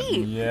that happened.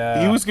 Jeep.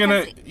 Yeah, he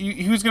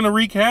was gonna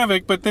wreak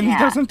havoc, but then he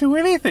doesn't do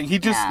anything.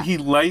 He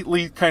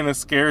lightly kind of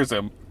scares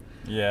him.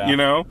 Yeah, you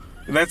know.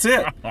 And that's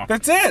it.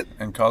 That's it.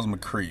 And calls him a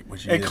creep,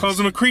 which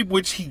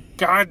he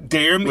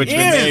goddamn is.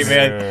 Hey,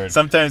 man,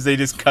 sometimes they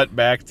just cut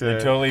back to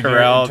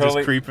Carell just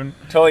creeping.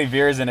 Totally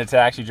veers into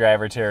taxi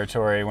driver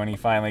territory when he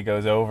finally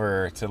goes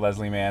over to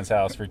Leslie Mann's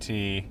house for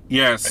tea.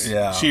 Yes.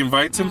 Yeah. She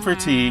invites him for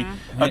tea.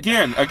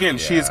 Again,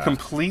 she is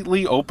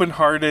completely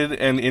open-hearted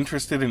and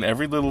interested in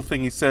every little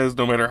thing he says,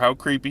 no matter how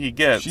creepy he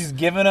gets. She's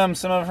giving him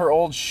some of her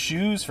old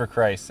shoes, for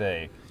Christ's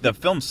sake. The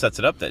film sets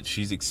it up that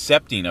she's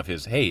accepting of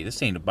his, hey,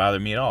 this ain't to bother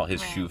me at all,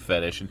 his shoe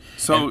fetish, and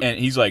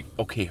he's like,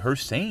 okay, her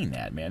saying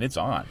that, man, it's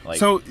on. Like,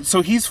 so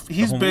he's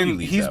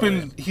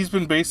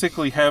been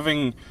basically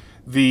having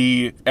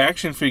the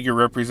action figure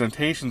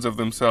representations of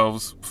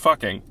themselves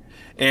fucking.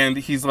 And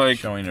he's like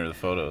showing her the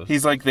photos.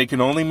 He's like, they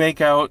can only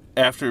make out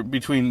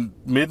between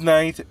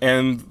midnight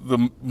and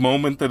the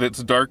moment that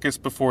it's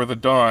darkest before the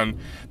dawn,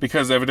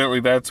 because evidently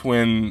that's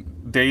when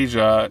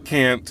Deja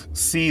can't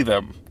see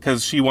them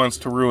because she wants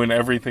to ruin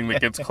everything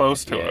that gets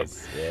close to him.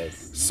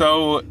 Yes.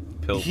 So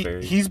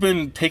he's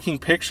been taking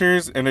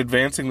pictures and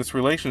advancing this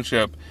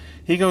relationship.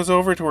 He goes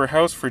over to her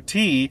house for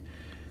tea,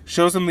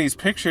 shows him these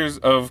pictures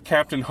of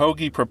Captain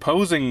Hoagie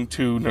proposing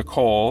to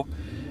Nicole.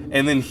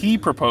 And then he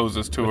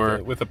proposes to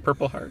her. With a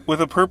purple heart. With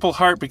a purple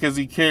heart because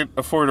he can't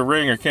afford a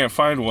ring or can't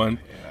find one.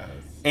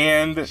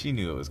 And she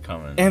knew it was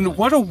coming. And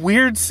what a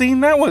weird scene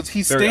that was.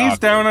 He stays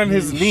down on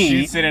his knee.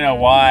 He shoots it in a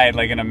wide,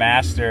 like in a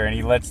master, and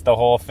he lets the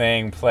whole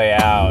thing play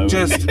out.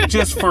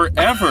 Just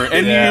forever.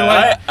 And you're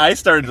like, I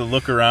started to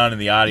look around in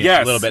the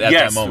audience a little bit at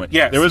that moment.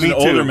 Yes, there was an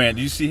older man.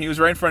 Did you see? He was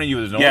right in front of you.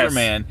 There was an older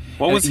man.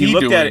 What was he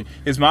looked doing? At it.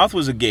 His mouth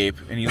was agape,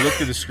 and he looked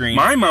at the screen.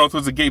 My mouth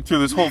was agape through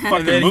this whole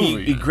fucking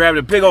movie. He grabbed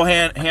a big old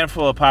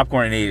handful of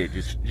popcorn and ate it.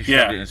 Just shoved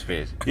it in his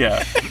face.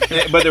 Yeah.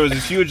 But there was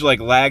this huge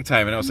lag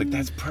time, and I was like,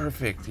 that's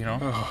perfect, you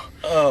know?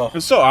 It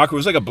was so awkward. It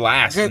was like a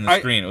blast in the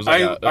screen. It was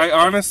like I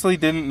honestly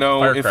didn't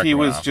know if he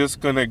was just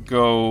gonna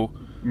go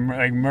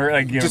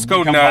just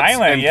go nuts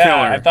violent, and kill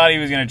her. I thought he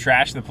was gonna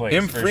trash the place.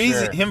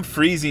 Him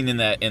freezing in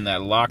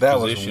that locked that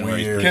position was where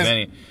he's weird.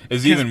 preventing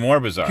is even more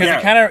bizarre.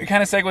 Because it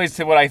kind of segues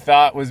to what I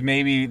thought was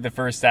maybe the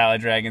first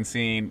Salad Dragon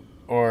scene.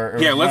 Or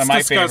let's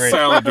discuss favorite.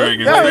 Salad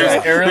Dragon.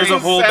 There's a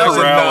whole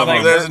corral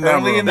of them.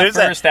 Early in the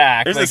first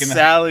act, there's a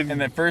salad. In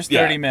the first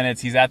 30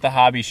 minutes, he's at the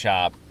hobby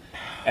shop.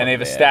 And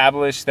they've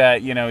established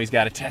that, you know, he's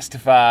got to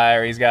testify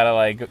or he's got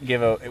to,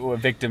 give a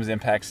victim's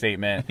impact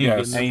statement.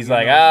 Yes. And he's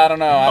like, I don't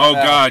know.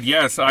 God,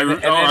 yes. I'm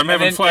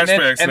having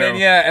flashbacks now.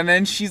 And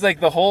then she's like,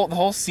 the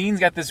whole scene's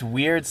got this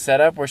weird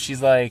setup where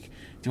she's like,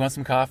 do you want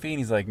some coffee? And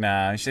he's like,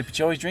 nah. And she's like, but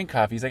you always drink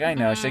coffee. He's like, I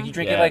know. She's like, you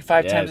drink it like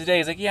 5 times a day.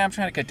 He's like, yeah, I'm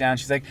trying to cut down.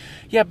 She's like,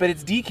 yeah, but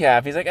it's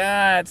decaf. He's like,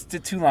 it's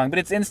too long, but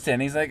it's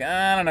instant. He's like,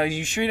 I don't know.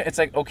 You sure? It's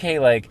like, okay,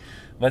 like,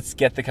 let's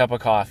get the cup of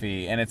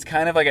coffee. And it's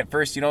kind of like, at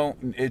first,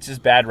 it's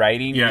just bad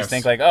writing. You just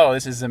think like, oh,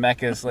 this is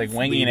Zemeckis like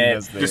winging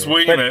it. Just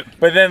winging it.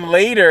 But then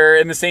later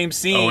in the same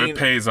scene, it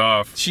pays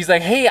off. She's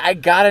like, hey, I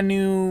got a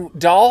new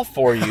doll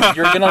for you.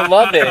 You're going to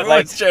love it.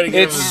 Like,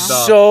 it's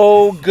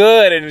so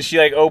good. And she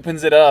like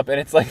opens it up and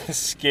it's like the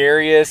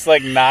scariest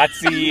like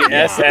Nazi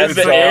SS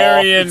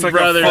doll. It's like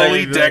a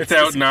fully decked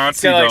out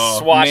Nazi doll. It's got like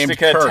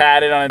swastika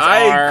tatted on its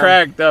arm. I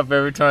cracked up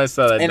every time I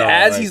saw that doll. And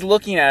as he's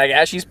looking at it,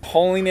 as she's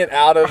pulling it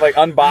out of like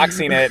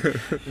unboxing it,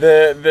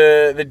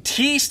 the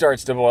tea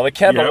starts to boil.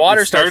 The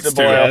water starts to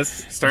boil.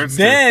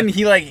 Then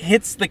he like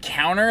hits the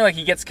counter, like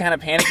he gets kind of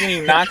panicky and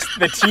he knocks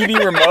the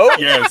TV remote.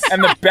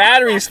 And the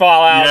batteries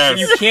fall out, so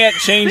you can't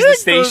change the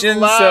station.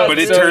 But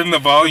it turned the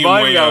volume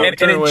way up.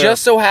 And it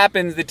just so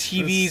happens the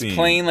TV's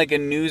playing like a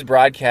news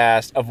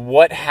broadcast of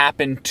what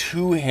happened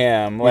to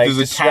him. Like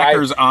there's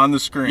attackers on the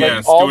screen.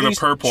 Like, all doing these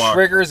a perp walk.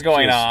 Triggers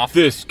going off.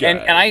 This guy.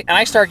 And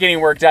I start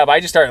getting worked up. I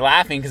just start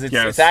laughing because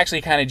it's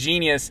actually kind of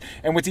genius.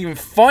 And what's even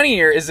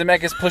funnier is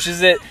Zemeckis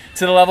pushes it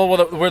to the level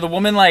where the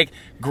woman like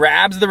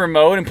grabs the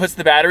remote and puts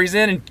the batteries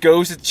in and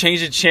goes to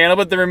change the channel,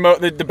 but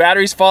the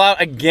batteries fall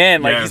out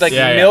again. Like he's like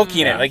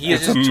milking it. Like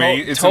he's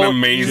it's an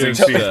amazing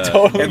scene.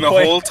 And the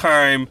whole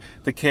time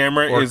the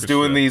camera is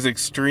doing these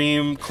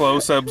extreme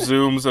close-up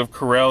zooms of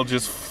Carell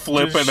just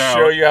flipping out.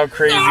 Show you how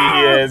crazy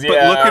he is.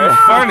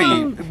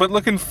 But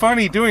looking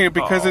funny doing it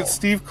because it's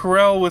Steve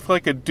Carell with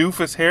like a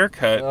doofus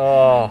haircut.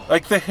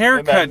 Like the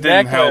haircut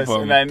didn't help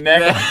him. And that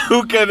necklace. That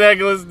hookah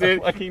necklace,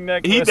 dude.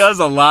 He does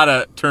a lot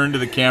of turn to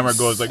the camera,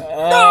 goes like,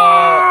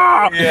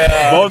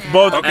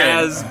 both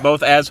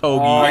as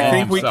Hoagie. I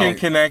think we can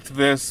connect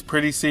this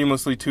pretty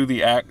seamlessly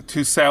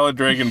to Salad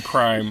Dragon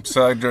Prime.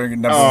 Salad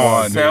Dragon number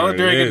 1. Salad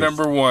Dragon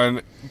number 1.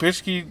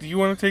 Bishki, do you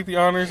want to take the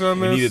honors on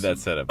this? We needed that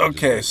setup.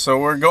 Okay, so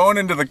we're going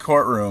into the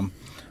courtroom,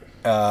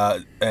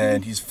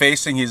 and he's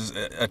facing his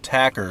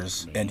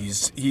attackers, and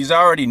he's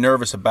already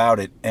nervous about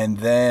it, and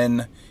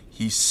then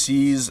he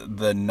sees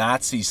the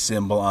Nazi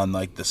symbol on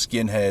like the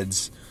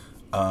skinheads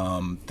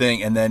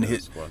thing, and then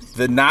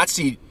the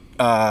Nazi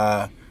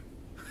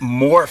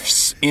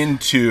morphs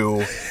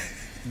into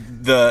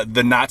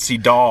the Nazi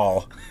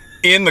doll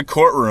in the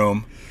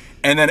courtroom,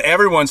 and then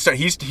everyone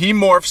he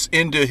morphs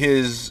into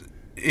his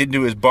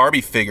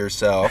Barbie figure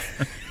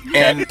self,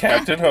 and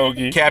Captain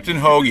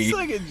Hoagie,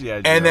 like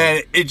and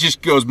then it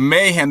just goes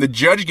mayhem. The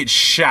judge gets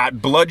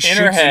shot, blood shoots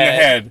in the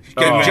head.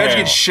 The judge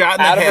gets shot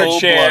in the head. Out of her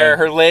chair,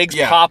 her legs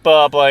pop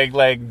up like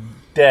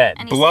dead.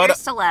 And he's wearing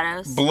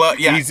stilettos. Blood,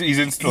 he's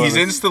in stilettos.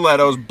 He's in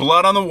stilettos.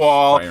 Blood on the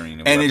wall,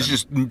 and it's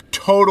just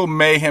total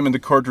mayhem in the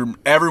courtroom.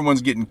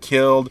 Everyone's getting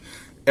killed.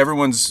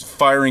 Everyone's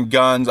firing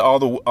guns. All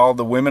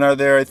the women are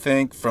there, I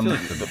think, from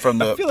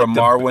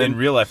Marwen. In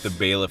real life, the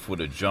bailiff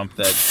would have jumped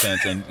that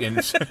fence and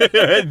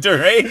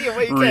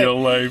real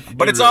life.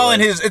 But it's all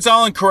in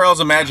Carell's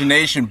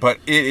imagination. But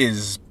it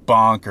is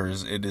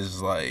bonkers. It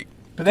is like.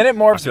 But then it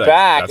morphs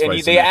back,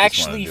 and they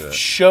actually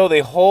they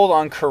hold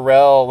on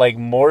Carell like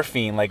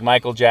morphine, like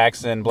Michael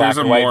Jackson, black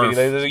and white.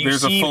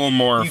 There's a full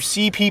morph. You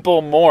see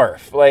people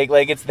morph, like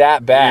it's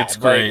that bad. It's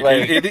great.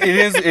 It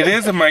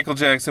is a Michael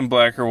Jackson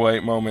black or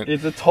white moment.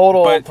 It's a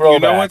total throwback. You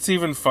know what's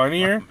even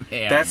funnier?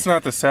 That's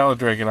not the Salad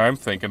Dragon I'm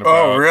thinking about.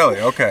 Oh, really?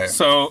 Okay.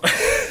 So.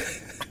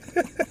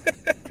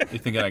 You're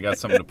thinking I got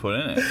something to put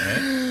in it,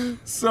 right?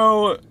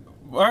 So,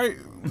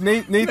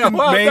 Nathan,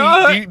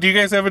 do you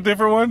guys have a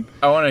different one?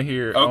 I want to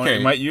hear.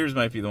 Okay. Yours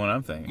might be the one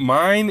I'm thinking.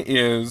 Mine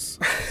is,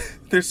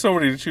 there's so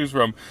many to choose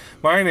from.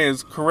 Mine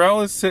is,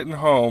 Carell is sitting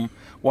home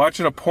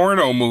watching a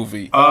porno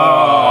movie. Oh,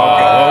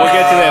 okay. Well, we'll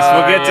get to this.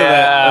 We'll get to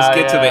that. Let's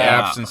get to the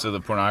absence of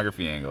the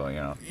pornography angle,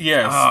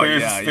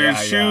 Yes,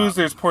 there's shoes,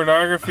 there's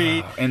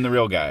pornography. And the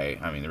real guy,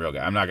 I'm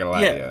not going to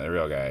lie to you, the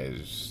real guy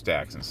is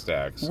stacks and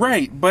stacks.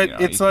 Right,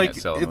 but it's like,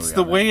 it's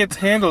the way it's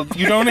handled.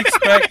 You don't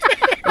expect,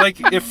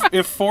 like,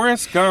 if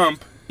Forrest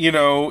Gump,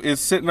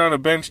 is sitting on a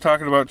bench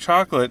talking about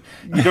chocolate,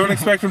 you don't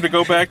expect him to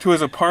go back to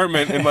his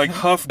apartment and like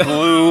huff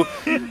glue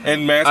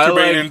and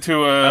masturbate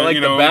into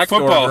a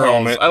football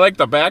helmet. I like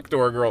the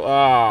backdoor girl.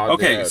 Oh,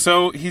 okay, God.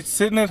 So he's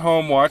sitting at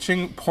home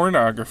watching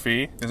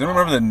pornography. Does anyone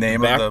remember the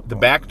name of the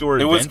backdoor?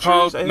 It was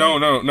called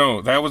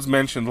no. That was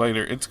mentioned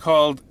later. It's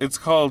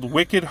called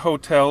Wicked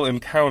Hotel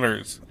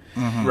Encounters.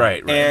 Mm-hmm.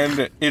 Right.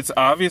 And it's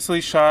obviously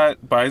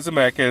shot by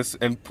Zemeckis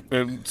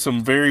and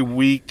some very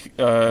weak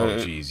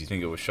you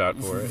think it was shot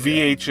for it?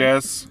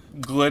 VHS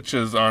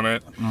glitches on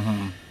it.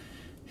 Mm-hmm.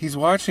 He's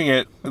watching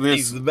it.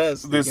 He's the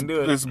best. This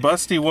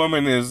busty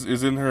woman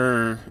is in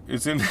her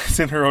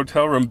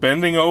hotel room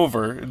bending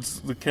over. It's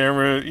the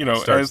camera,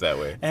 starts that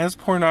way. As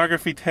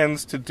pornography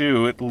tends to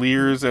do, it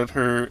leers at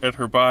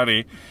her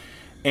body.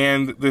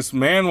 And this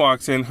man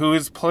walks in who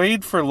is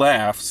played for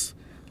laughs.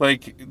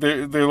 Like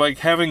they're like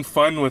having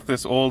fun with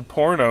this old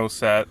porno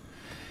set,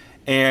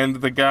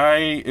 and the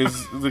guy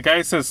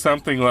says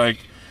something like,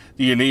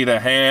 "Do you need a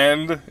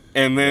hand?"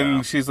 And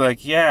then she's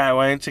like, yeah,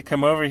 why don't you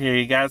come over here?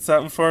 You got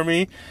something for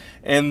me?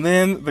 And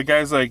then the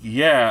guy's like,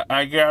 yeah,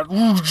 I got...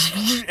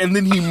 And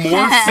then he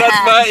morphs...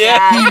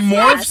 He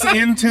morphs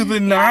into the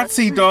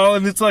Nazi doll,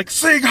 and it's like,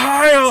 Sig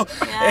Heil!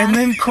 And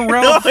then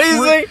Carell...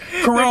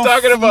 Carell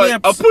talking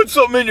about, I'll put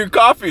something in your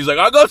coffee. He's like,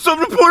 I got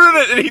something to put in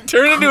it. And he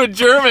turned into a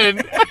German.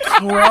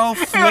 Carell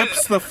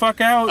flips the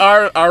fuck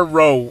out. Our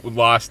row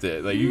lost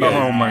it. Like, you guys,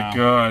 oh, my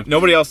God.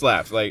 Nobody else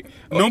laughed. Like,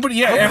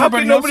 nobody, how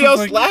can nobody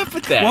else laugh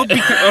at that? Well,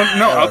 because,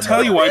 no, I'll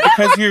tell you why.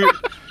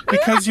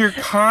 Because you're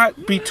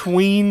caught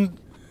between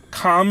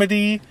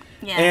comedy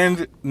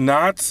and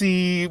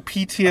Nazi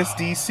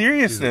PTSD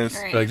seriousness.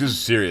 Right. Like, this is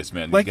serious,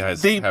 man. Like, you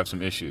guys have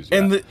some issues.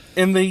 And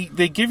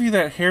they give you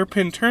that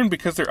hairpin turn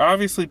because they're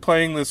obviously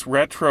playing this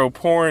retro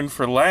porn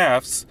for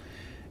laughs,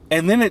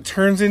 and then it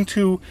turns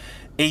into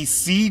a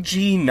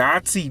CG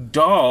Nazi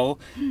doll,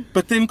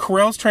 but then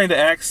Carell's trying to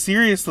act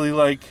seriously,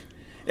 like...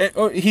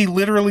 He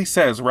literally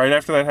says, right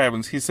after that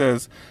happens, he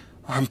says,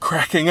 I'm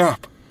cracking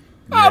up.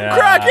 I'm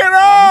cracking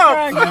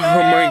up! Oh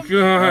my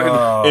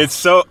God! It's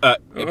so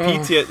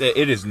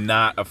it is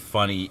not a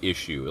funny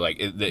issue. Like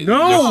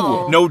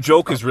no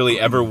joke has really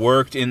ever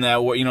worked in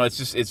that way. You know, it's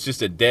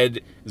just a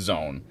dead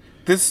zone.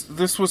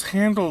 This was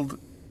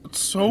handled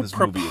so this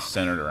movie is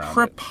centered around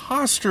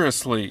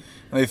preposterously.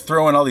 And they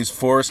throw in all these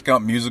Forrest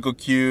Gump musical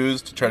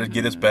cues to try to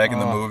get us back in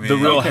the movie. The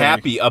real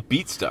happy,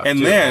 upbeat stuff.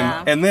 And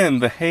then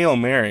the Hail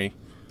Mary.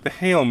 The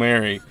Hail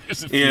Mary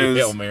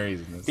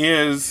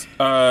is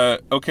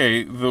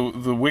okay.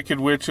 The Wicked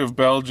Witch of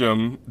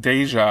Belgium,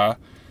 Deja,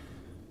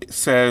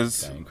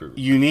 says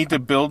you need to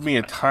build me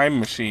a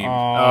time machine.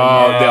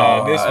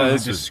 No, this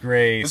was a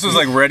disgrace. This was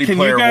like Ready Can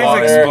Player you guys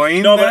One.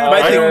 explain that?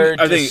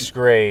 I think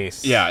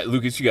disgrace. Yeah,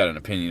 Lucas, you got an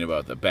opinion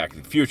about the Back to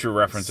the Future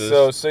references.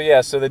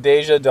 So the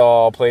Deja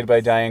doll, played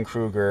by Diane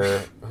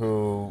Kruger,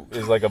 who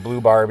is like a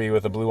blue Barbie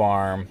with a blue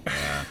arm.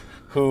 Yeah.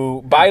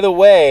 Who, by the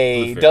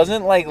way,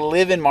 doesn't like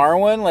live in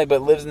Marwen,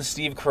 but lives in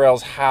Steve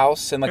Carell's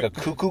house in like a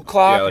cuckoo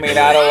clock made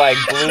out of like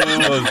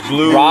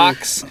blue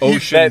rocks,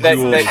 ocean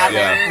jewels.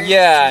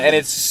 Yeah, and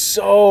it's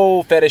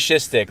so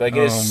fetishistic. Like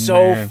it is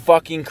so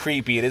fucking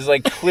creepy. It is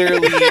like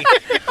clearly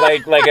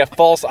like a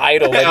false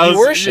idol that he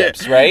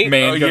worships, right?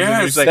 Man,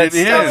 yes, like, it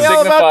is.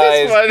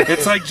 Signifies.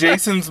 It's like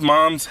Jason's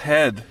mom's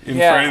head in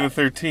Friday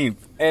the 13th.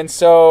 And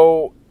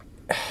so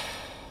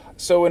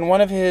in one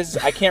of his,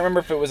 I can't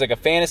remember if it was like a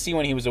fantasy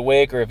when he was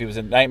awake or if it was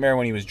a nightmare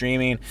when he was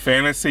dreaming.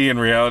 Fantasy and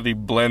reality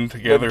blend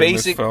together in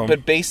this film.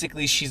 But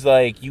basically, she's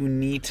like, you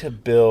need to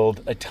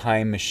build a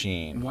time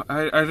machine.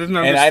 I didn't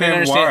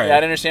understand why. I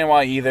didn't understand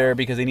why either,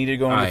 because they needed to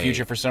go into the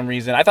future for some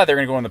reason. I thought they were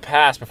going to go in the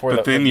past before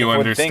But then you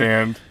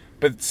understand.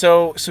 But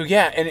so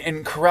yeah,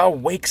 and Carell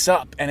wakes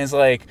up and is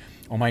like,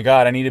 oh my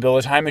God, I need to build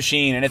a time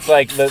machine. And it's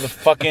like the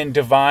fucking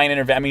divine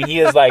intervention. I mean,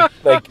 he is like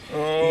a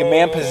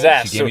man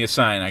possessed. She gave me a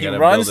sign. He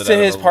runs to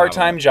his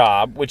part-time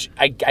job, which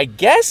I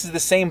guess is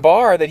the same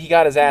bar that he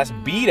got his ass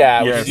beat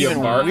at, which is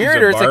even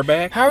weirder. It's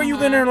like, how are you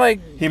going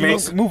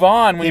to move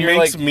on when you're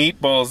makes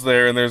meatballs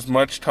there, and there's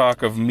much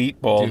talk of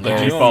meatball day.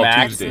 Could you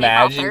imagine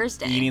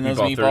eating those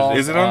meatballs?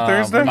 Is it on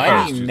Thursday?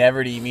 Remind me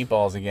never to eat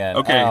meatballs again.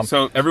 Okay,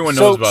 so everyone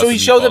knows about So he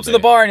shows up to the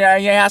bar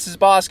and he asks his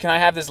boss, can I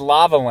have this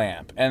lava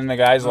lamp? And the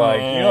guy's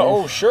like,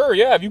 oh, sure,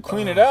 yeah, if you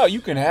clean it out,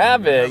 you can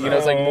have it.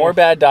 It's like more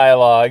bad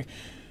dialogue.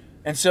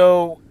 And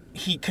so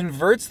he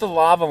converts the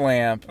lava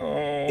lamp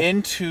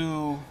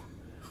into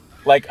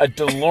like a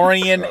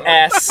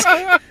DeLorean-esque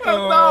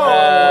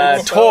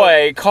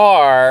toy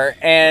car,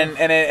 and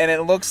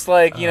it looks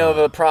like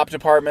the prop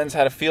department's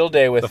had a field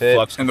day with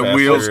it, and the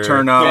wheels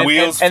turn up, the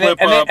wheels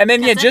flip up, and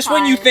then just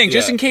when you think,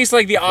 just in case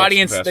like the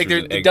audience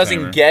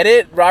doesn't get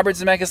it, Robert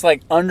Zemeckis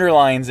like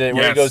underlines it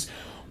where he goes,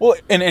 well,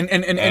 and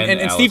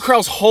Steve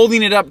Carell's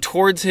holding it up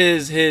towards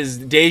his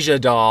Deja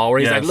doll, where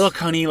he's like, look,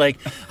 honey, like,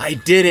 I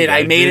did it.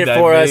 I made it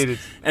for us.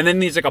 And then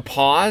there's like a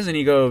pause, and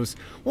he goes,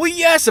 well,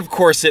 yes, of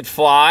course it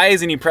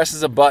flies. And he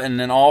presses a button,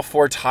 and all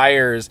four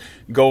tires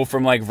go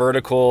from like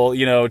vertical,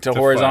 to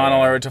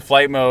horizontal or to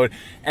flight mode.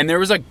 And there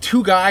was like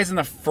two guys in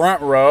the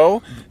front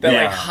row that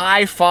like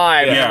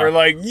high-fived and were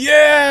like, Marty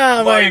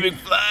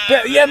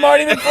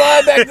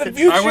McFly, Back to the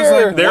Future. I was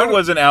like, there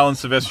was an Alan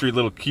Silvestri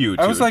little cue,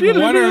 too. I was like,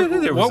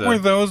 what were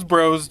those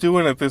bros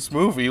doing at this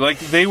movie? Like,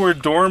 they were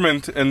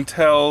dormant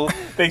until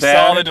they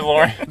saw the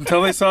DeLorean.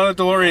 Until they saw the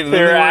DeLorean.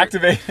 They were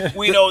activated.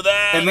 We know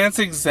that. And that's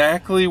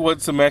exactly what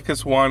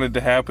Zemeckis wanted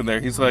to happen there.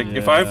 He's like,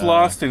 if I've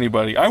lost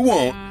anybody, I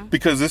won't,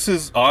 because this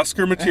is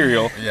Oscar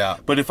material.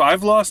 But if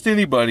I've lost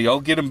anybody, I'll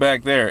get him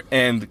back there.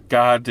 And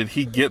God, did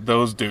he get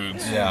those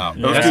dudes? Yeah.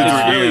 Those dudes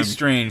are really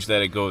strange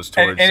that it goes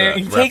towards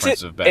he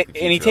reference of Back to the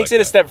Future. And he takes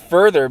it a step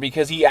further,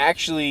 because he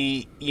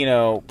actually,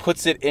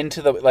 puts it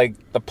into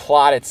the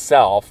plot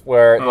itself,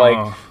 where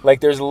like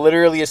there's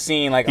literally a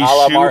scene like a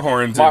la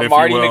Marty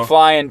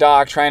McFly and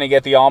Doc trying to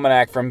get the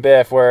almanac from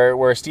Biff,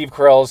 where Steve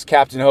Carell's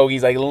Captain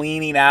Hoagie's like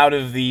leaning out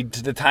of the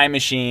time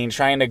machine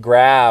trying to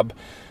grab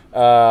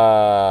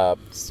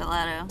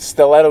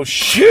stiletto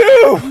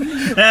shoe.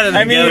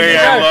 I mean,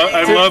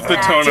 I love the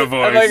tone of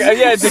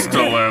voice.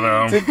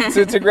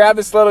 Stiletto. To grab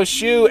the stiletto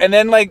shoe, and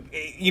then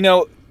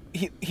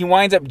he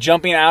winds up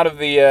jumping out of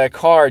the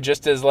car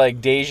just as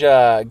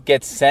Deja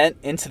gets sent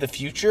into the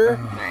future.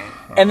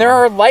 And there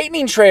are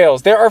lightning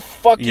trails. There are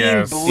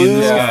fucking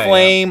blue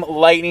flame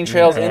lightning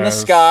trails in the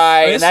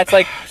sky, and that's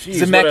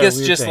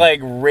Zemeckis just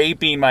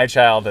raping my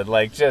childhood.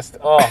 He's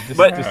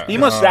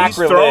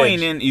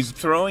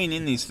throwing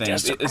in these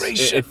things.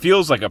 It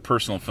feels like a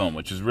personal film,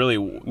 which is really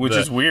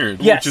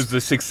weird. Yes. Which is the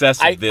success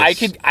of this.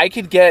 I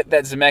could get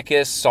that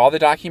Zemeckis saw the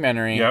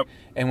documentary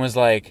and was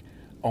like,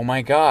 oh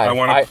my God! I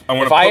want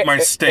to put my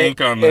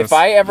stank on this. If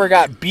I ever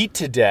got beat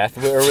to death,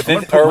 or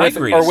within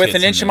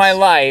an inch of my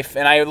life,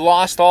 and I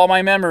lost all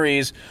my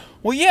memories,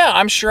 well, yeah,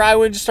 I'm sure I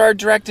would start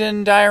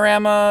directing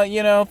diorama,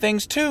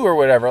 things too, or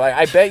whatever.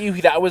 I bet you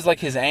that was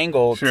his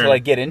angle to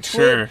get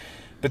into it.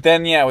 But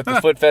then, with the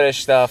foot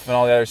fetish stuff and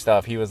all the other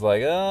stuff, he was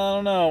like, I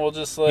don't know, we'll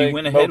just he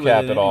went ahead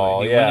mocap with it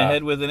all. He went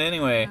ahead with it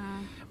anyway.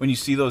 When you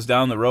see those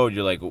down the road,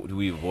 you're like, do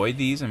we avoid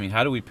these? I mean,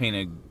 how do we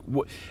paint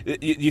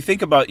you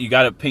think about you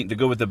got to paint the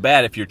good with the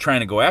bad if you're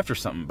trying to go after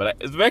something. But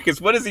Zemeckis,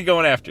 what is he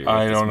going after?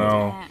 I don't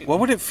know. What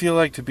would it feel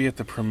like to be at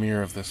the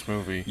premiere of this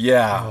movie?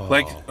 Yeah.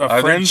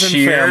 Friends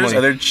and family.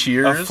 Are there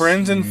cheers? A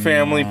friends and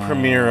family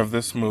premiere of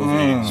this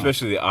movie.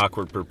 Especially the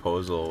awkward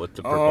proposal with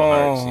the Purple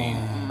Heart scene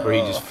where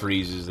he just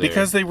freezes there.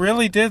 Because they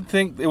really did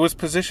think it was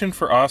positioned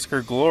for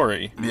Oscar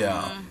glory.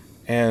 Yeah.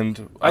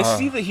 And I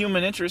see the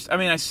human interest. I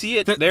mean, I see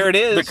it. There it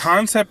is. The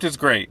concept is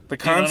great. The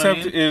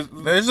concept is...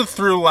 There's a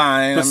through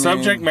line. The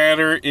subject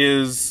matter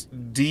is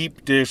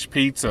deep dish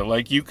pizza.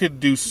 You could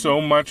do so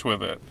much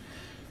with it.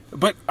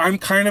 But I'm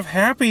kind of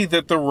happy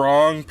that the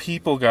wrong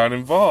people got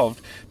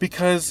involved,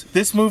 because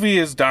this movie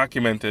is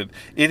documented.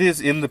 It is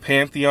in the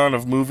pantheon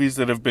of movies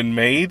that have been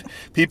made.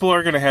 People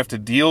are going to have to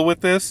deal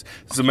with this.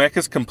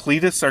 Zemeckis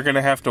completists are going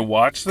to have to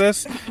watch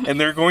this, and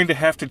they're going to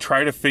have to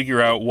try to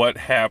figure out what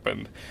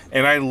happened.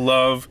 And I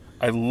love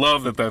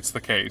that that's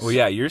the case. Well,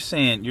 yeah, you're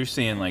saying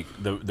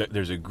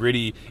there's a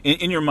gritty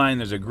in your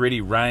mind. There's a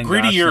gritty Ryan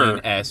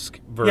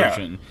Gosling-esque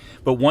version,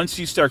 but once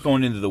you start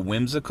going into the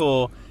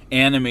whimsical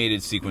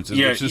animated sequences,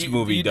 which this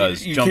movie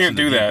does, you can't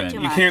do that.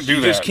 You can't do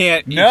that. You just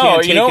can't. You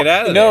can't take it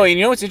out of there. No,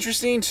 you know what's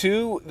interesting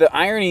too? The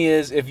irony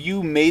is, if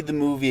you made the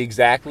movie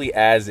exactly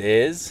as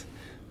is,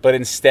 but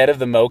instead of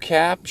the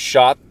mocap,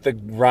 shot the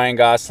Ryan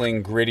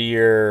Gosling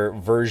grittier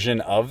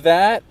version of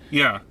that,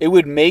 it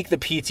would make the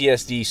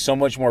PTSD so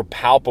much more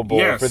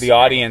palpable for the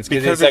audience,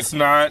 because it's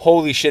not,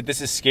 holy shit,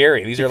 this is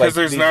scary.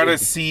 There's not a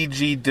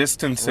CG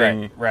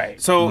distancing.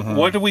 Right. So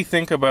what do we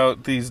think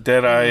about these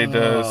dead-eyed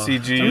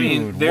CG? I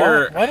mean,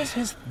 what is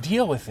his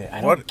deal with it?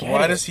 I don't get it.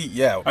 Why does he?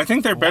 Yeah, I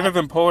think they're better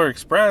than Polar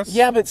Express.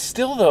 Yeah, but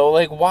still though,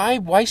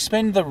 why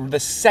spend the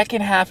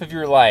second half of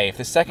your life,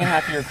 the second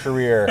half of your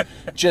career,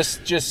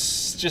 just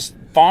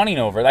fawning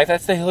over?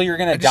 That's the hill you're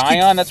gonna die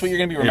on. That's what you're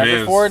gonna be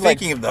remembered for.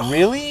 Thinking of the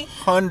really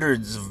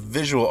hundreds of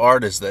visual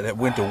artists that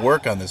went to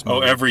work on this movie.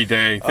 Oh, every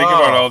day. Think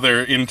about all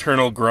their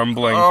internal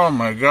grumbling. Oh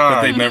my God,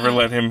 that they never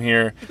let him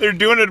hear. They're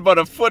doing it about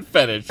a foot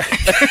fetish.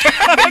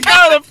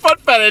 The foot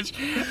fetish.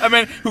 I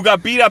mean, who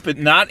got beat up,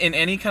 not in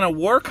any kind of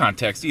war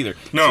context either.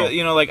 No,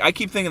 so, I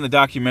keep thinking the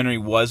documentary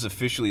was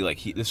officially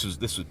this was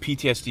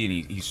PTSD,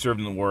 and he served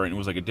in the war, and it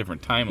was a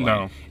different timeline.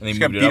 No, and they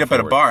got beat up at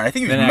a bar. I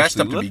think he was messed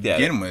up to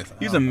begin with.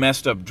 He was a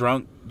messed up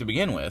drunk to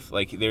begin with.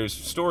 There's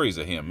stories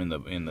of him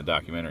in the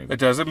documentary. It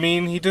doesn't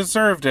mean he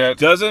deserved it.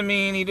 Doesn't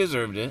mean he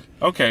deserved it.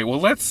 Okay, well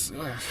let's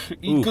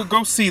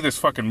go see this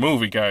fucking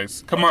movie,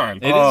 guys. Come on.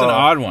 It is an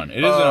odd one.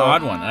 It is an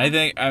odd one.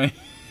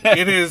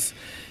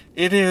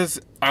 It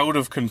is out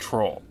of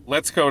control.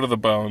 Let's go to the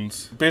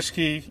bones.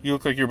 Bishki, you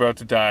look like you're about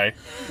to die.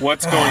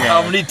 What's going on?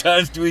 How many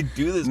times do we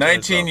do this?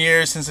 19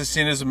 years since I've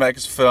seen a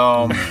Zemeckis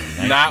film.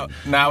 Not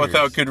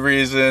without good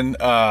reason.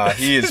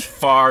 He is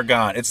far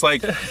gone. It's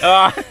like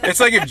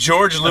if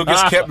George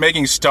Lucas kept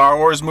making Star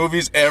Wars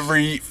movies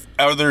every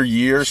other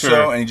year or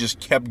so, and he just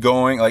kept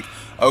going.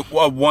 A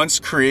once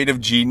creative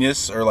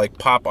genius or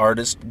pop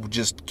artist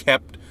just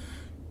kept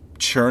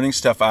churning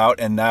stuff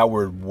out, and now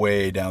we're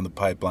way down the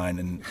pipeline,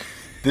 and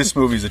this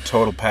movie's a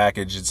total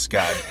package. It's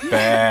got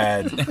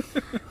bad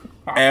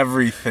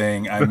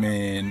everything. I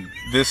mean,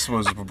 this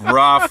was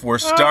rough. We're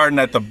starting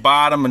at the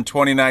bottom in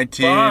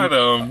 2019.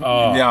 Bottom?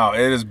 No,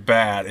 it is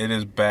bad. It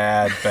is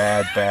bad.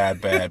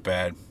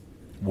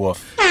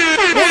 Woof.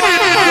 Whoa!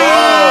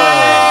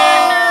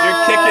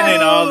 You're kicking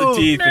in all the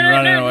teeth and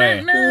running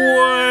away.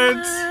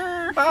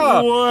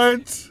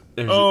 What?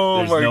 There's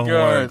my no God.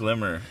 more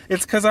glimmer.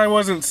 It's because I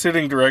wasn't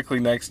sitting directly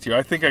next to you.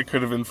 I think I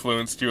could have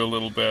influenced you a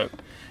little bit.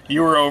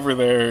 You were over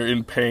there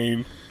in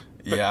pain.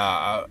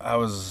 Yeah, I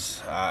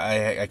was.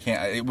 I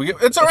can't.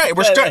 It's all right.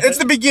 It's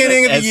the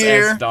beginning of the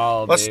year.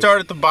 Let's start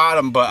at the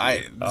bottom.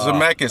 But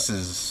Zemeckis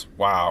is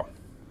wow.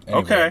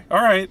 Anyway. Okay,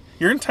 all right.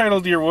 You're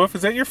entitled to your woof.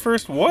 Is that your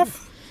first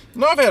woof?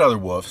 No, I've had other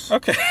woofs.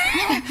 Okay.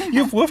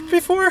 You've woofed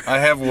before? I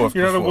have woofed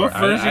You're before. Not a woof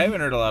version? I haven't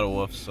heard a lot of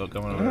woofs, so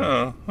come on over.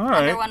 Oh, all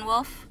right. Another one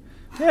wolf?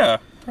 Yeah,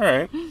 all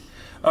right.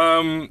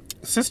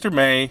 Sister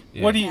May,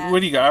 what do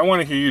you got? I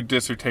want to hear your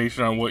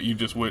dissertation on what you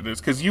just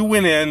witnessed, because you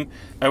went in.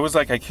 I was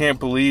like, I can't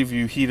believe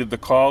you heeded the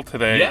call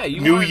today. Yeah,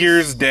 New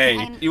Year's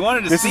Day. You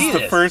wanted to this see is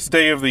the first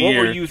day of the year.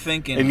 What were you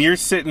thinking? And you're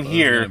sitting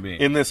here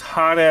in this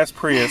hot ass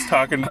Prius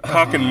talking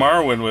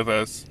Marwen with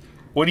us.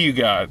 What do you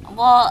got?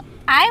 Well,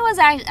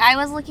 I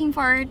was looking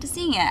forward to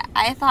seeing it.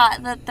 I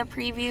thought that the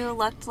preview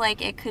looked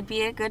like it could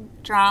be a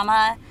good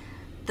drama.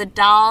 The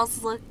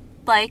dolls looked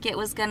like it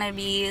was gonna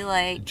be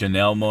like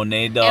Janelle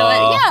Monáe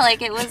doll.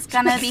 It was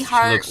gonna be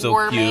heartwarming.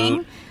 So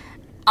cute.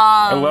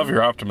 I love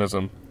your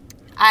optimism.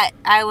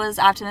 I was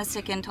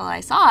optimistic until I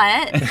saw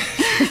it.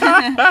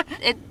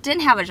 It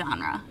didn't have a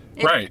genre.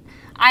 Right.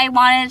 I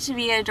wanted it to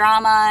be a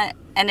drama,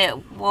 and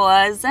it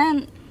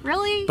wasn't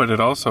really. But it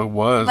also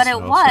was. But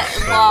it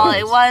was. Well,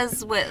 it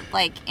was with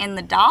in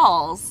the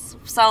dolls,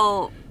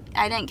 so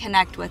I didn't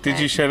connect with it. Did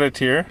you shed a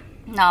tear?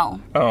 No.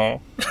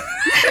 Oh.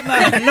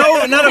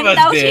 No, none of us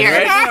no did,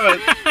 tears. right?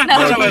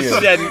 None of us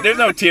said. There's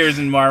no tears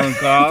in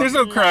Marwencol. There's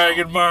no crying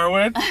in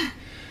Marwen.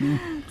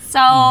 So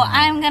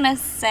I'm gonna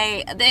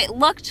say it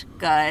looked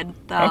good,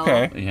 though.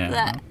 Okay.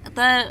 Yeah.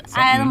 The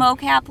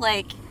mocap,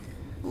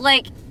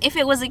 like if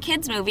it was a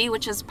kids movie,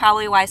 which is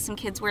probably why some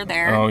kids were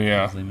there. Oh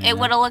yeah. It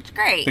would have looked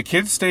great. The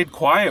kids stayed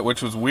quiet,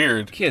 which was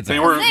weird. Kids. They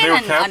were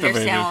didn't captivated.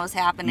 understand what was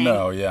happening.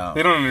 No, yeah.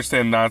 They don't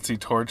understand Nazi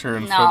torture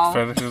and No.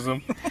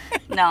 fetishism.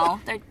 No,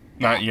 they're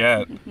Not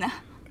yet. no.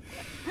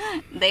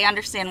 They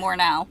understand more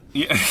now.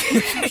 Yeah,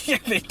 yeah,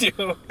 they do.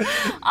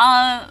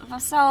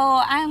 So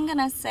I'm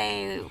gonna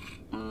say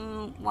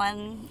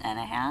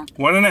 1.5.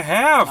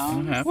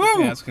 1.5. Woo.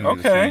 Yeah, that's gonna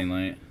be the Okay. shining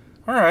light.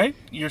 All right.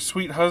 Your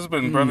sweet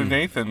husband, Brother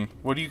Nathan.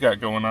 What do you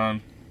got going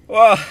on?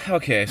 Well,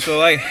 okay, so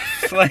like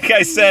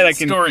I said, I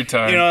can Story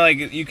time. You know,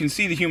 you can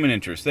see the human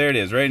interest. There it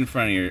is, right in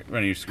front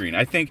of your screen.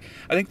 I think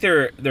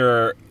there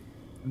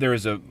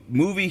is a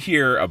movie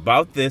here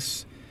about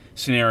this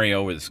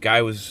scenario where this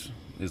guy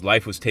his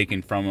life was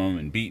taken from him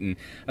and beaten.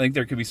 I think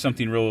there could be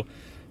something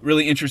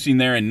really interesting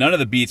there, and none of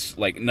the beats,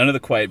 none of the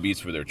quiet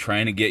beats where they're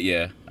trying to get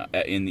you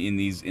in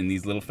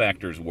these little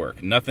factors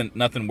work.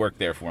 Nothing worked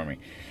there for me.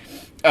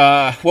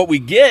 What we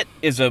get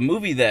is a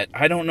movie that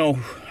I don't know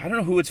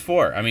who it's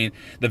for. I mean,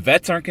 the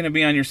vets aren't going to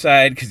be on your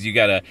side because you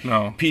got a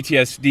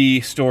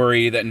PTSD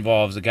story that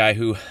involves a guy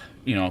who,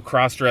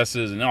 cross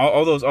dresses and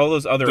all those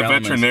other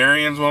elements. The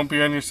veterinarians won't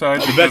be on your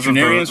side. The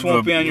veterinarians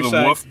won't be on your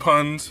side. The wolf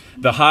puns.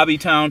 The hobby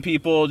town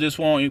people just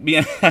won't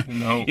be.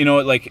 No.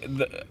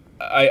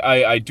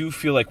 I do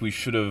feel like we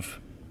should have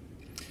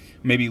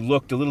maybe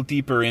looked a little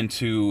deeper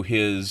into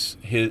his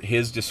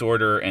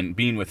disorder and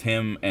being with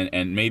him,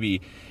 and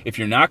maybe if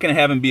you're not going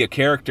to have him be a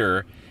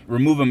character,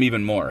 remove him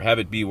even more. Have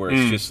it be where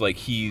it's just like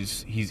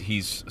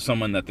he's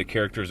someone that the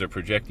characters are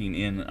projecting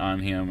in on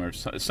him, or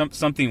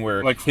something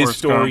where his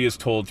story is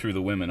told through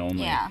the women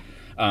only. Yeah.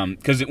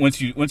 Because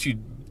once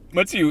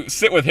you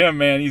sit with him,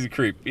 man, he's a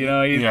creep.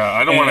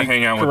 I don't want to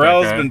hang out with that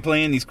Carell's guy. been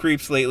playing these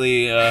creeps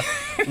lately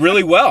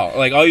really well.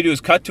 Like, all you do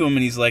is cut to him,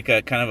 and he's like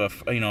a kind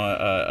of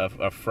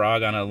a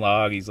frog on a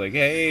log. He's like,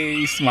 hey,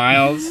 he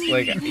smiles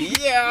like,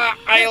 yeah,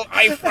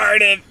 I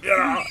farted,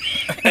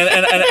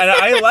 and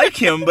I like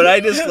him, but I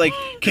just like,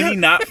 can he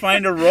not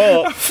find a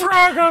role? A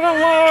frog on a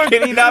log.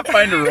 Can he not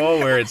find a role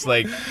where it's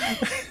like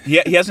he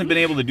hasn't been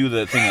able to do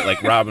the thing that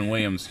like Robin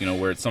Williams,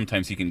 where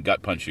sometimes he can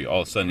gut punch you.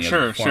 All of a sudden, he has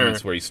a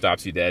performance where he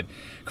stops you dead.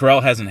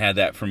 Carell hasn't had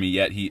that for me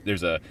yet.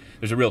 There's a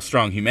real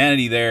strong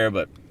humanity there,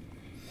 but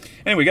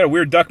anyway, we got a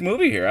weird duck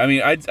movie here. I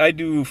mean, I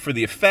do for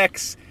the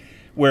effects,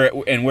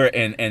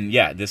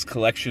 this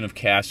collection of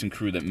cast and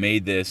crew that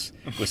made this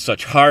with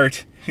such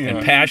heart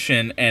and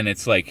passion, and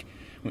it's like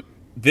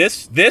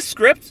this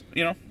script,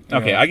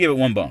 Okay, I give it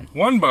 1 bone.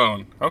 1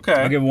 bone. Okay.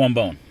 I'll give it 1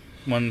 bone.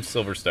 1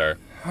 silver star.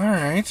 All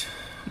right.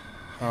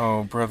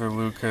 Oh, Brother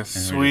Lucas.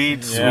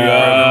 Sweet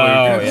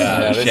Brother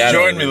Lucas. Yeah.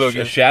 Join me,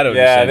 Lucas. Shadow.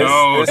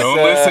 Don't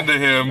listen to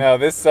him. No,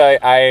 this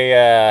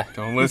I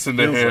don't listen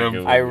to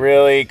him. I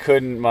really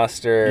couldn't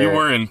muster. You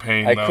were in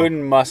pain. I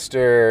couldn't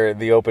muster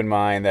the open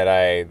mind that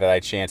I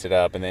chanted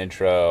up in the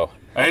intro.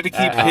 I had to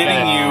keep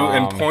hitting you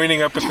and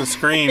pointing up at the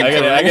screen. I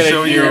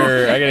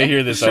gotta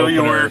hear this. Show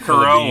you where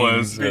Carell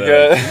was.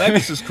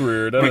 That's his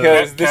career.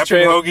 Because this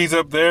Captain Hoagie's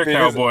up there,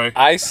 cowboy.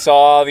 I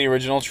saw the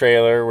original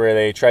trailer where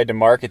they tried to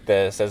market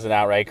this as an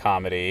outright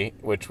comedy,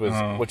 which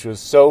was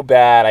so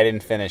bad I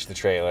didn't finish the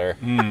trailer.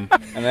 And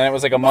then it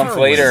was like a month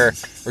later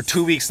or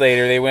 2 weeks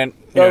later they went,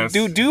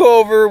 do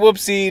over,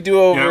 whoopsie, do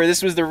over. Yep.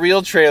 This was the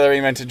real trailer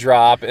he meant to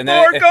drop, and then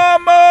more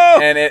gumbo.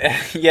 And it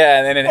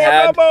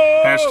had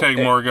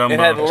hashtag more gumbo. It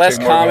had less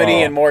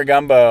comedy and more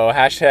gumbo.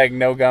 Hashtag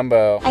no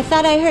gumbo. I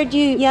thought I heard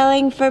you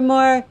yelling for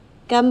more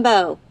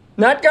gumbo.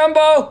 Not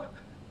gumbo.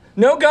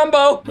 No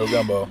gumbo. No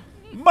gumbo.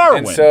 Marwen.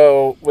 And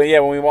so,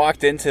 when we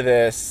walked into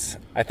this,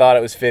 I thought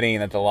it was fitting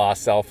that the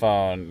lost cell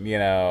phone,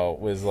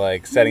 was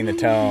like setting the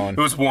tone. It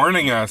was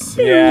warning us.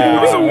 Yeah,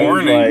 it was a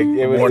warning.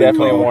 It was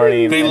definitely a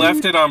warning. They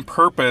left it on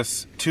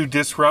purpose to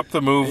disrupt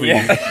the movie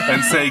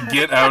and say,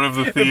 "Get out of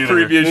the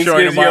theater." The preview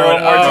showing tomorrow.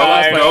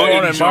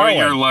 Go enjoy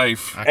your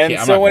life. And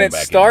so when it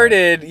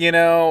started,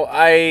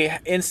 I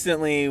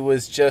instantly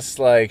was just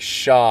like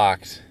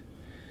shocked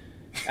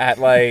at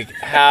like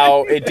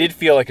how it did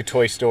feel like a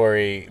Toy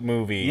Story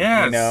movie,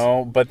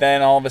 but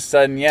then all of a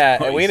sudden,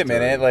 wait a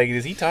minute, like,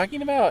 is he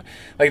talking about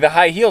like the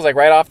high heels, like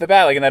right off the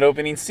bat, like in that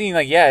opening scene,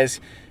 like,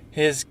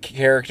 his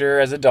character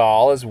as a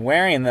doll is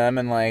wearing them,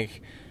 and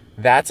like,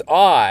 that's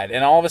odd.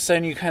 And all of a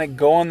sudden you kind of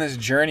go on this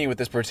journey with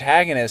this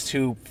protagonist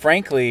who,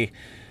 frankly,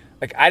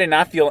 like, I did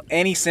not feel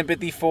any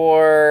sympathy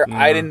for.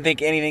 I didn't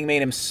think anything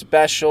made him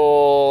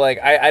special. Like,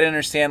 I didn't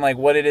understand, like,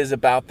 what it is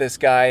about this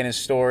guy and his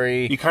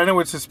story. You kind of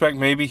would suspect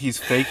maybe he's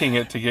faking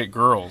it to get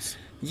girls.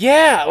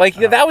 Yeah, like,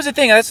 that was the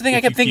thing. That's the thing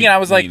I kept thinking. I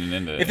was like,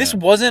 if this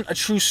wasn't a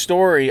true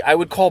story, I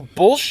would call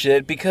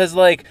bullshit, because,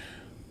 like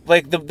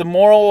the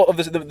moral of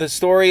the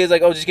story is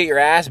like, oh, just get your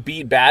ass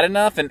beat bad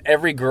enough and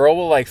every girl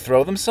will like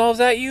throw themselves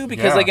at you,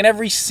 because like in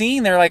every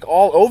scene they're like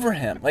all over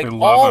him, like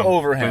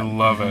over him. They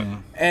love it.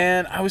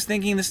 And I was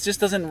thinking, this just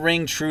doesn't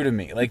ring true to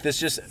me. Like, this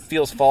just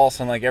feels false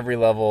on like every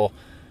level.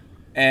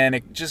 And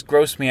it just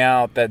grossed me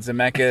out that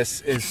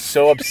Zemeckis is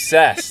so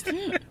obsessed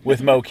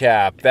with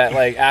mocap that,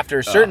 like, after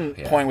a certain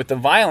point with the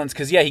violence,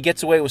 because he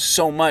gets away with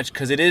so much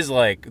because it is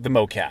like the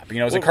mocap.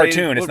 It's a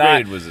cartoon. It's not. What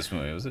rated was this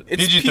movie? Was it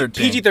PG-13?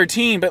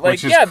 PG-13, but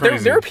like,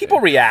 there were people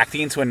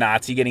reacting to a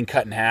Nazi getting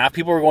cut in half.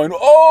 People were going,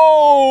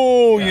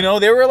 "Oh!"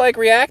 They were like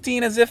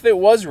reacting as if it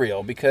was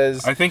real,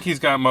 because I think he's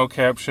got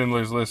mocap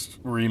Schindler's List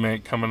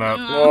remake coming up.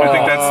 I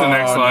think that's the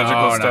next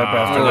logical step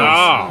after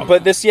this.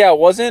 But this,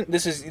 wasn't.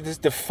 This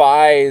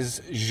defies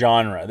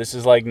genre. This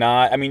is like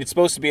not. I mean, it's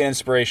supposed to be an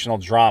inspirational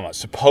drama.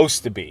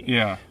 Supposed to be.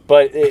 Yeah.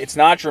 But it's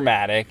not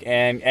dramatic,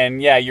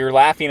 and you're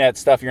laughing at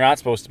stuff you're not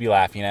supposed to be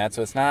laughing at.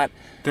 So it's not.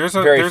 There's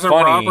a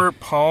Robert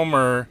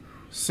Palmer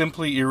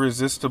Simply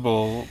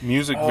Irresistible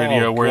music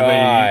video where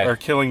they are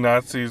killing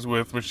Nazis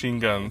with machine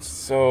guns.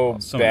 So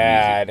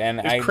bad. And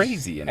it's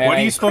crazy. What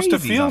are you supposed to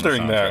feel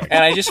during that?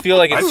 And I just feel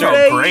like it's I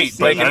felt great,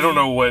 but I don't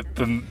know what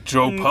the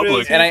Joe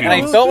Public feels. And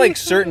I felt like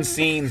certain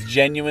scenes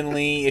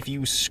genuinely, if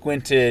you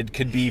squinted,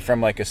 could be from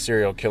like a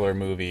serial killer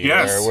movie.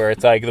 Yes. Where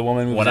it's like the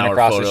woman moves in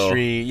across the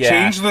street. Yeah.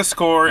 Change the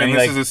score, and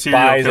this is a serial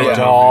buys killer a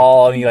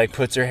doll, and he like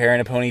puts her hair in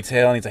a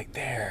ponytail, and he's like,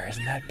 "There,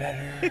 isn't that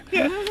better?"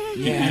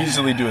 You can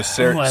easily do a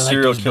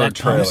serial killer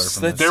trailer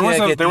from this. There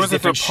was a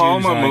De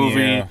Palma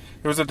movie.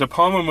 There was a De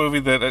Palma movie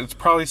that it's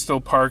probably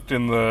still parked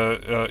in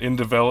the in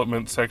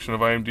development section of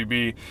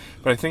IMDb,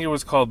 but I think it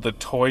was called The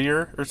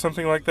Toyer or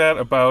something like that,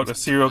 about a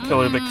serial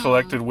killer that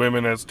collected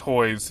women as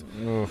toys.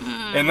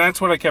 And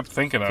that's what I kept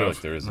thinking of.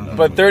 Like there is another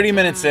but 30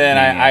 minutes in,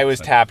 I was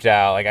tapped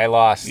out. Like, I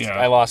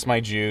lost my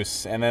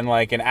juice. And then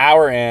like an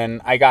hour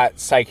in, I got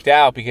psyched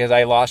out because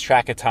I lost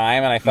track of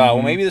time, and I thought,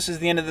 well, maybe this is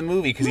the end of the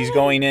movie, because he's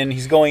going in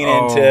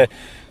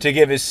to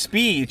give his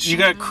speech. You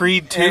got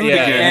Creed 2 to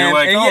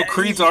get. You're like,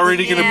 Creed's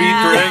already going to beat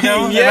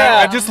Drago? Yeah.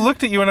 And I just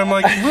looked at you and I'm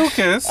like,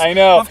 Lucas, I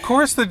know. Of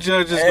course the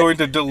judge is going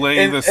to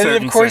delay the sentencing.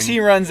 And of course he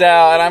runs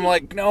out, and I'm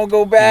like, no,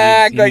 go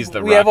back. That's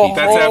after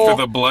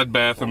the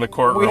bloodbath in the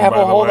courtroom, we have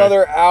a whole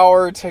other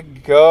hour to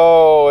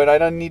go, and I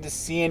don't need to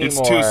see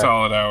anymore. It's 2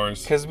 solid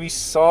hours. Because we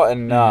saw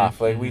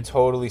enough. Like, we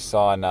totally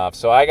saw enough.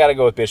 So I got to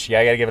go with Bishy.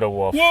 I got to give it a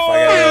woof.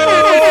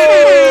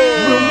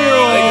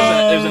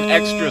 There's an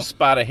extra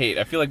spot of hate.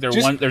 I feel like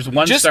there's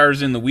one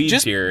stars in the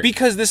weeds here.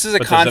 Because this is a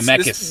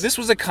concept. This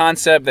was a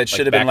concept that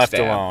should have been left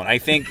alone. I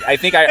think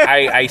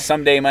I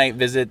someday might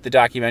visit the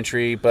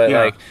documentary, but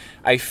like,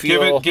 I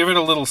feel give it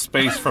a little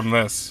space from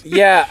this.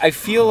 Yeah, I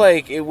feel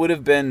like it would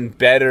have been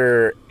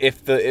better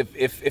if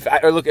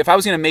I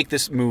was going to make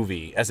this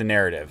movie as a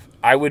narrative,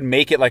 I would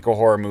make it like a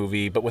horror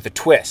movie, but with a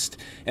twist,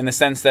 in the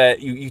sense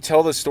that you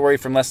tell the story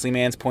from Leslie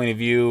Mann's point of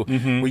view,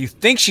 where you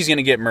think she's going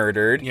to get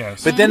murdered,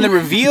 but then the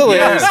reveal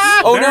is,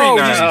 oh no,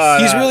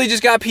 he's really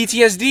just got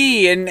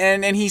PTSD,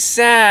 and he's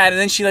sad, and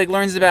then she like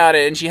learns about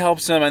it, and she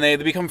helps him, and they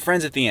become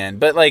friends at the end.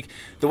 But like,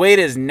 the way it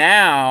is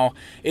now,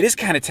 it is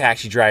kind of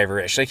Taxi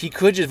Driver-ish. Like, he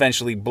could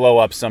eventually blow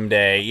up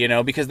someday,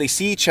 because they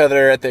see each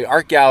other at the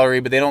art gallery,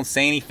 but they don't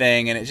say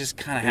anything, and it just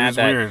kind of had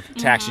that weird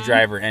Taxi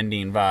Driver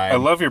ending vibe. I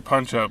love your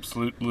punch-ups,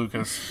 Lucas.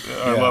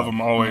 I love them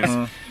always.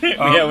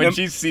 When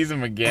she sees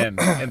him again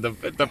at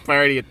the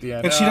party at the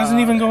end. And she doesn't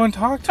even go and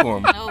talk to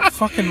him.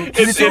 Fucking,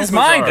 it's in his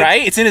mind,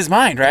 right? It's in his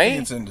mind, right?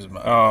 It's in his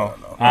mind. Oh.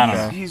 I don't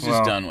know. He's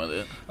just done with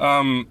it.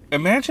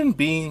 Imagine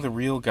being the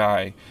real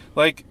guy.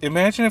 Like,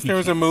 imagine if there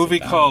was a movie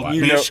called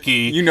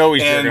Bishki. He's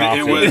jerking off.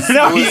 It was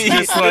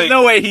just like, there's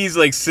no way he's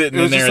like sitting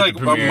in there. It was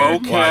just like a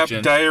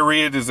mocap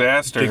diarrhea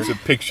disaster. Takes a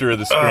picture of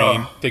the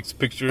screen. Takes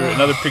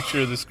another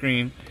picture of the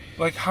screen.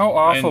 Like, how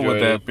awful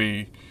would that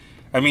be?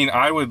 I mean,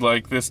 I would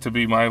like this to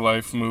be my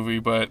life movie,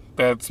 but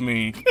that's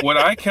me. What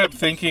I kept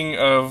thinking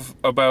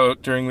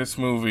about during this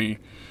movie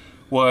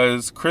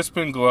was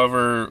Crispin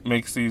Glover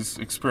makes these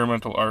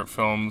experimental art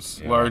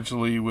films,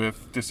 largely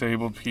with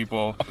disabled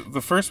people.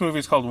 The first movie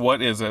is called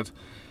What Is It?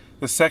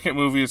 The second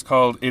movie is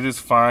called It Is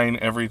Fine,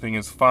 Everything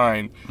Is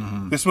Fine.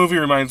 Mm-hmm. This movie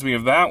reminds me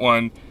of that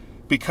one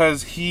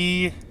because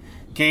he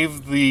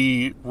gave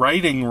the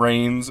writing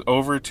reins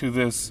over to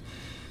this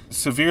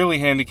severely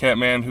handicapped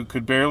man who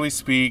could barely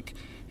speak.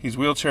 He's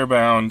wheelchair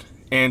bound.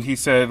 And he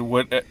said,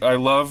 I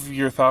love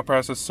your thought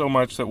process so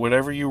much that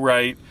whatever you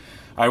write,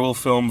 I will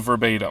film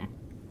verbatim.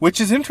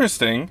 Which is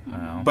interesting,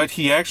 but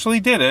he actually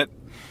did it,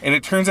 and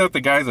it turns out the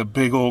guy's a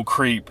big old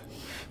creep,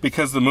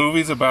 because the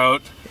movie's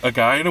about a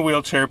guy in a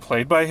wheelchair,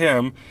 played by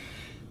him,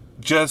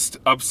 just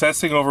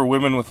obsessing over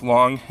women with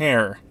long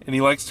hair, and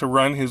he likes to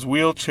run his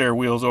wheelchair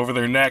wheels over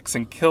their necks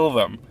and kill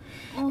them.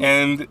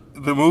 And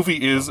the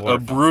movie is a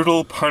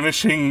brutal,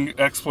 punishing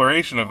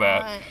exploration of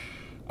that.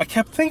 I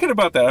kept thinking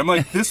about that. I'm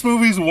like, this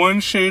movie's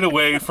one shade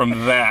away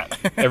from that.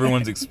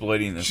 Everyone's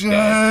exploiting this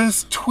guy.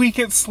 Just tweak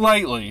it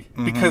slightly,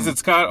 because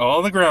it's got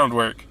all the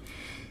groundwork.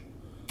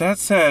 That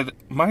said,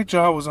 my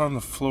jaw was on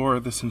the floor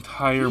this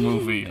entire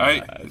movie.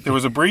 There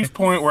was a brief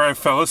point where I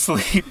fell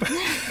asleep.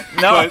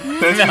 But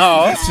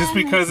that's just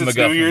because it's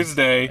New Year's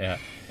Day,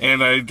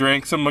 and I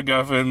drank some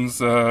MacGuffins,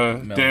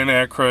 Dan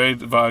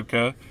Aykroyd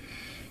vodka.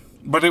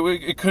 But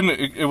it couldn't.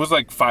 It was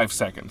like 5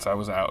 seconds. I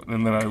was out,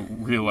 and then I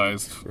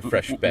realized,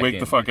 wake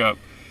the fuck up.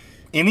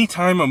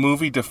 Anytime a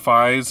movie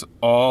defies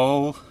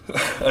all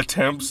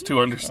attempts to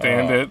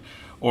understand it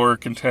or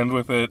contend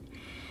with it,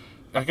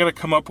 I got to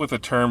come up with a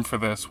term for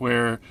this,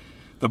 where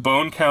the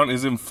bone count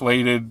is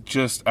inflated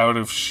just out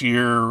of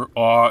sheer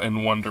awe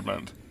and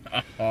wonderment.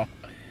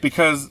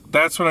 Because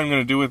that's what I'm going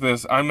to do with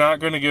this. I'm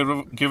not going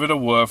to give it a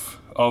woof,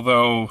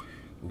 although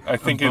I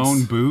think it's...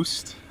 bone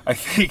boost? I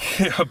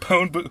think a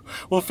bone boost.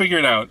 We'll figure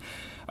it out.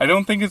 I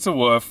don't think it's a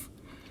woof.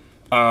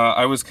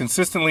 I was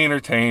consistently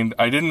entertained.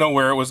 I didn't know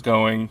where it was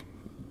going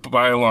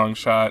by a long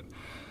shot.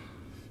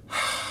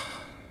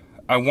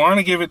 I want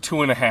to give it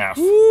 2.5.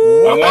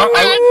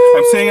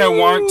 I'm saying I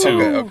want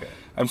to. Okay.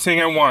 I'm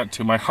saying I want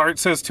to. My heart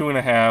says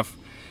 2.5,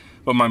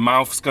 but my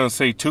mouth's going to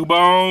say 2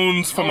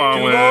 bones for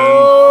Marwen.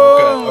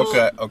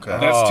 Okay.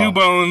 That's 2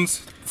 bones,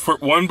 for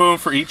 1 bone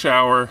for each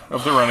hour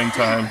of the running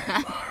time.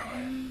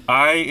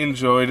 I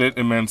enjoyed it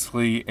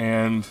immensely,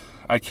 and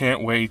I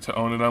can't wait to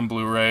own it on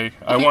Blu-ray.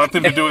 I want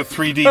them to do a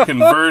 3D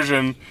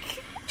conversion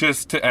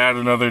just to add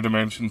another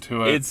dimension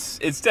to it.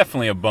 It's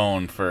definitely a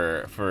bone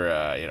for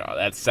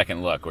that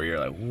second look where you're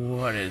like,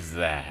 what is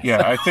that?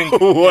 Yeah, I think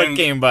what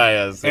came by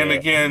us. And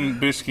again,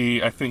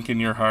 Bishki, I think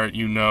in your heart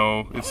you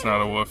know it's not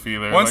a woof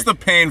either. Once the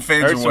pain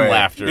fades away, some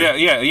laughter.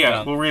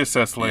 Yeah. We'll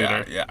reassess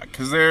later. Yeah,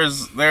 because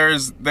there's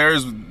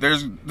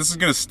this is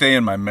gonna stay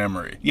in my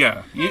memory.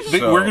 Yeah,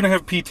 we're gonna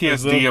have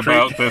PTSD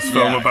about this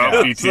film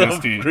about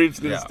PTSD.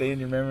 Creep's gonna stay in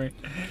your memory.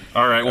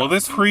 All right. Well,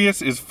 this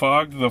Prius is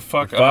fogged the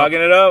fuck up.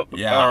 Fogging it up.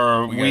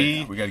 Yeah.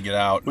 We got to get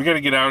out. We got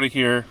to get out of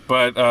here.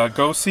 But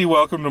go see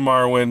Welcome to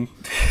Marwen.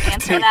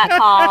 Answer that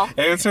call.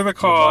 Answer the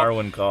call. The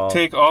Marwen call.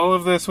 Take all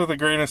of this with a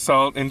grain of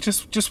salt and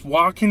just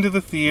walk into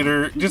the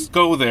theater. Just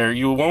go there.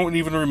 You won't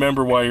even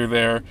remember why you're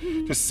there.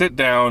 Just sit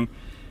down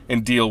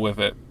and deal with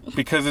it,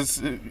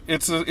 because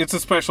it's a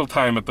special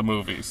time at the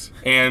movies.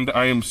 And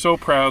I am so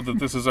proud that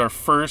this is our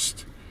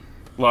first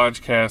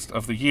Lodgecast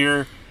of the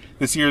year.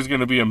 This year is going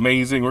to be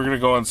amazing. We're going to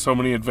go on so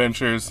many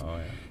adventures. Oh,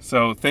 yeah.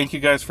 So thank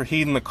you guys for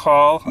heeding the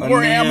call on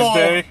New Year's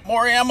Day.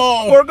 More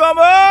ammo! More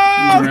gumbo!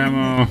 More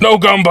ammo! No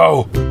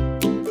gumbo!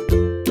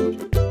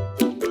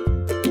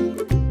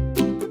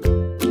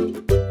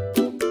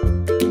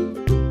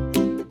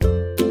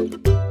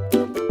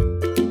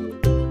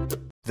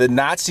 The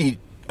Nazi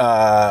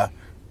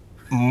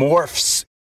morphs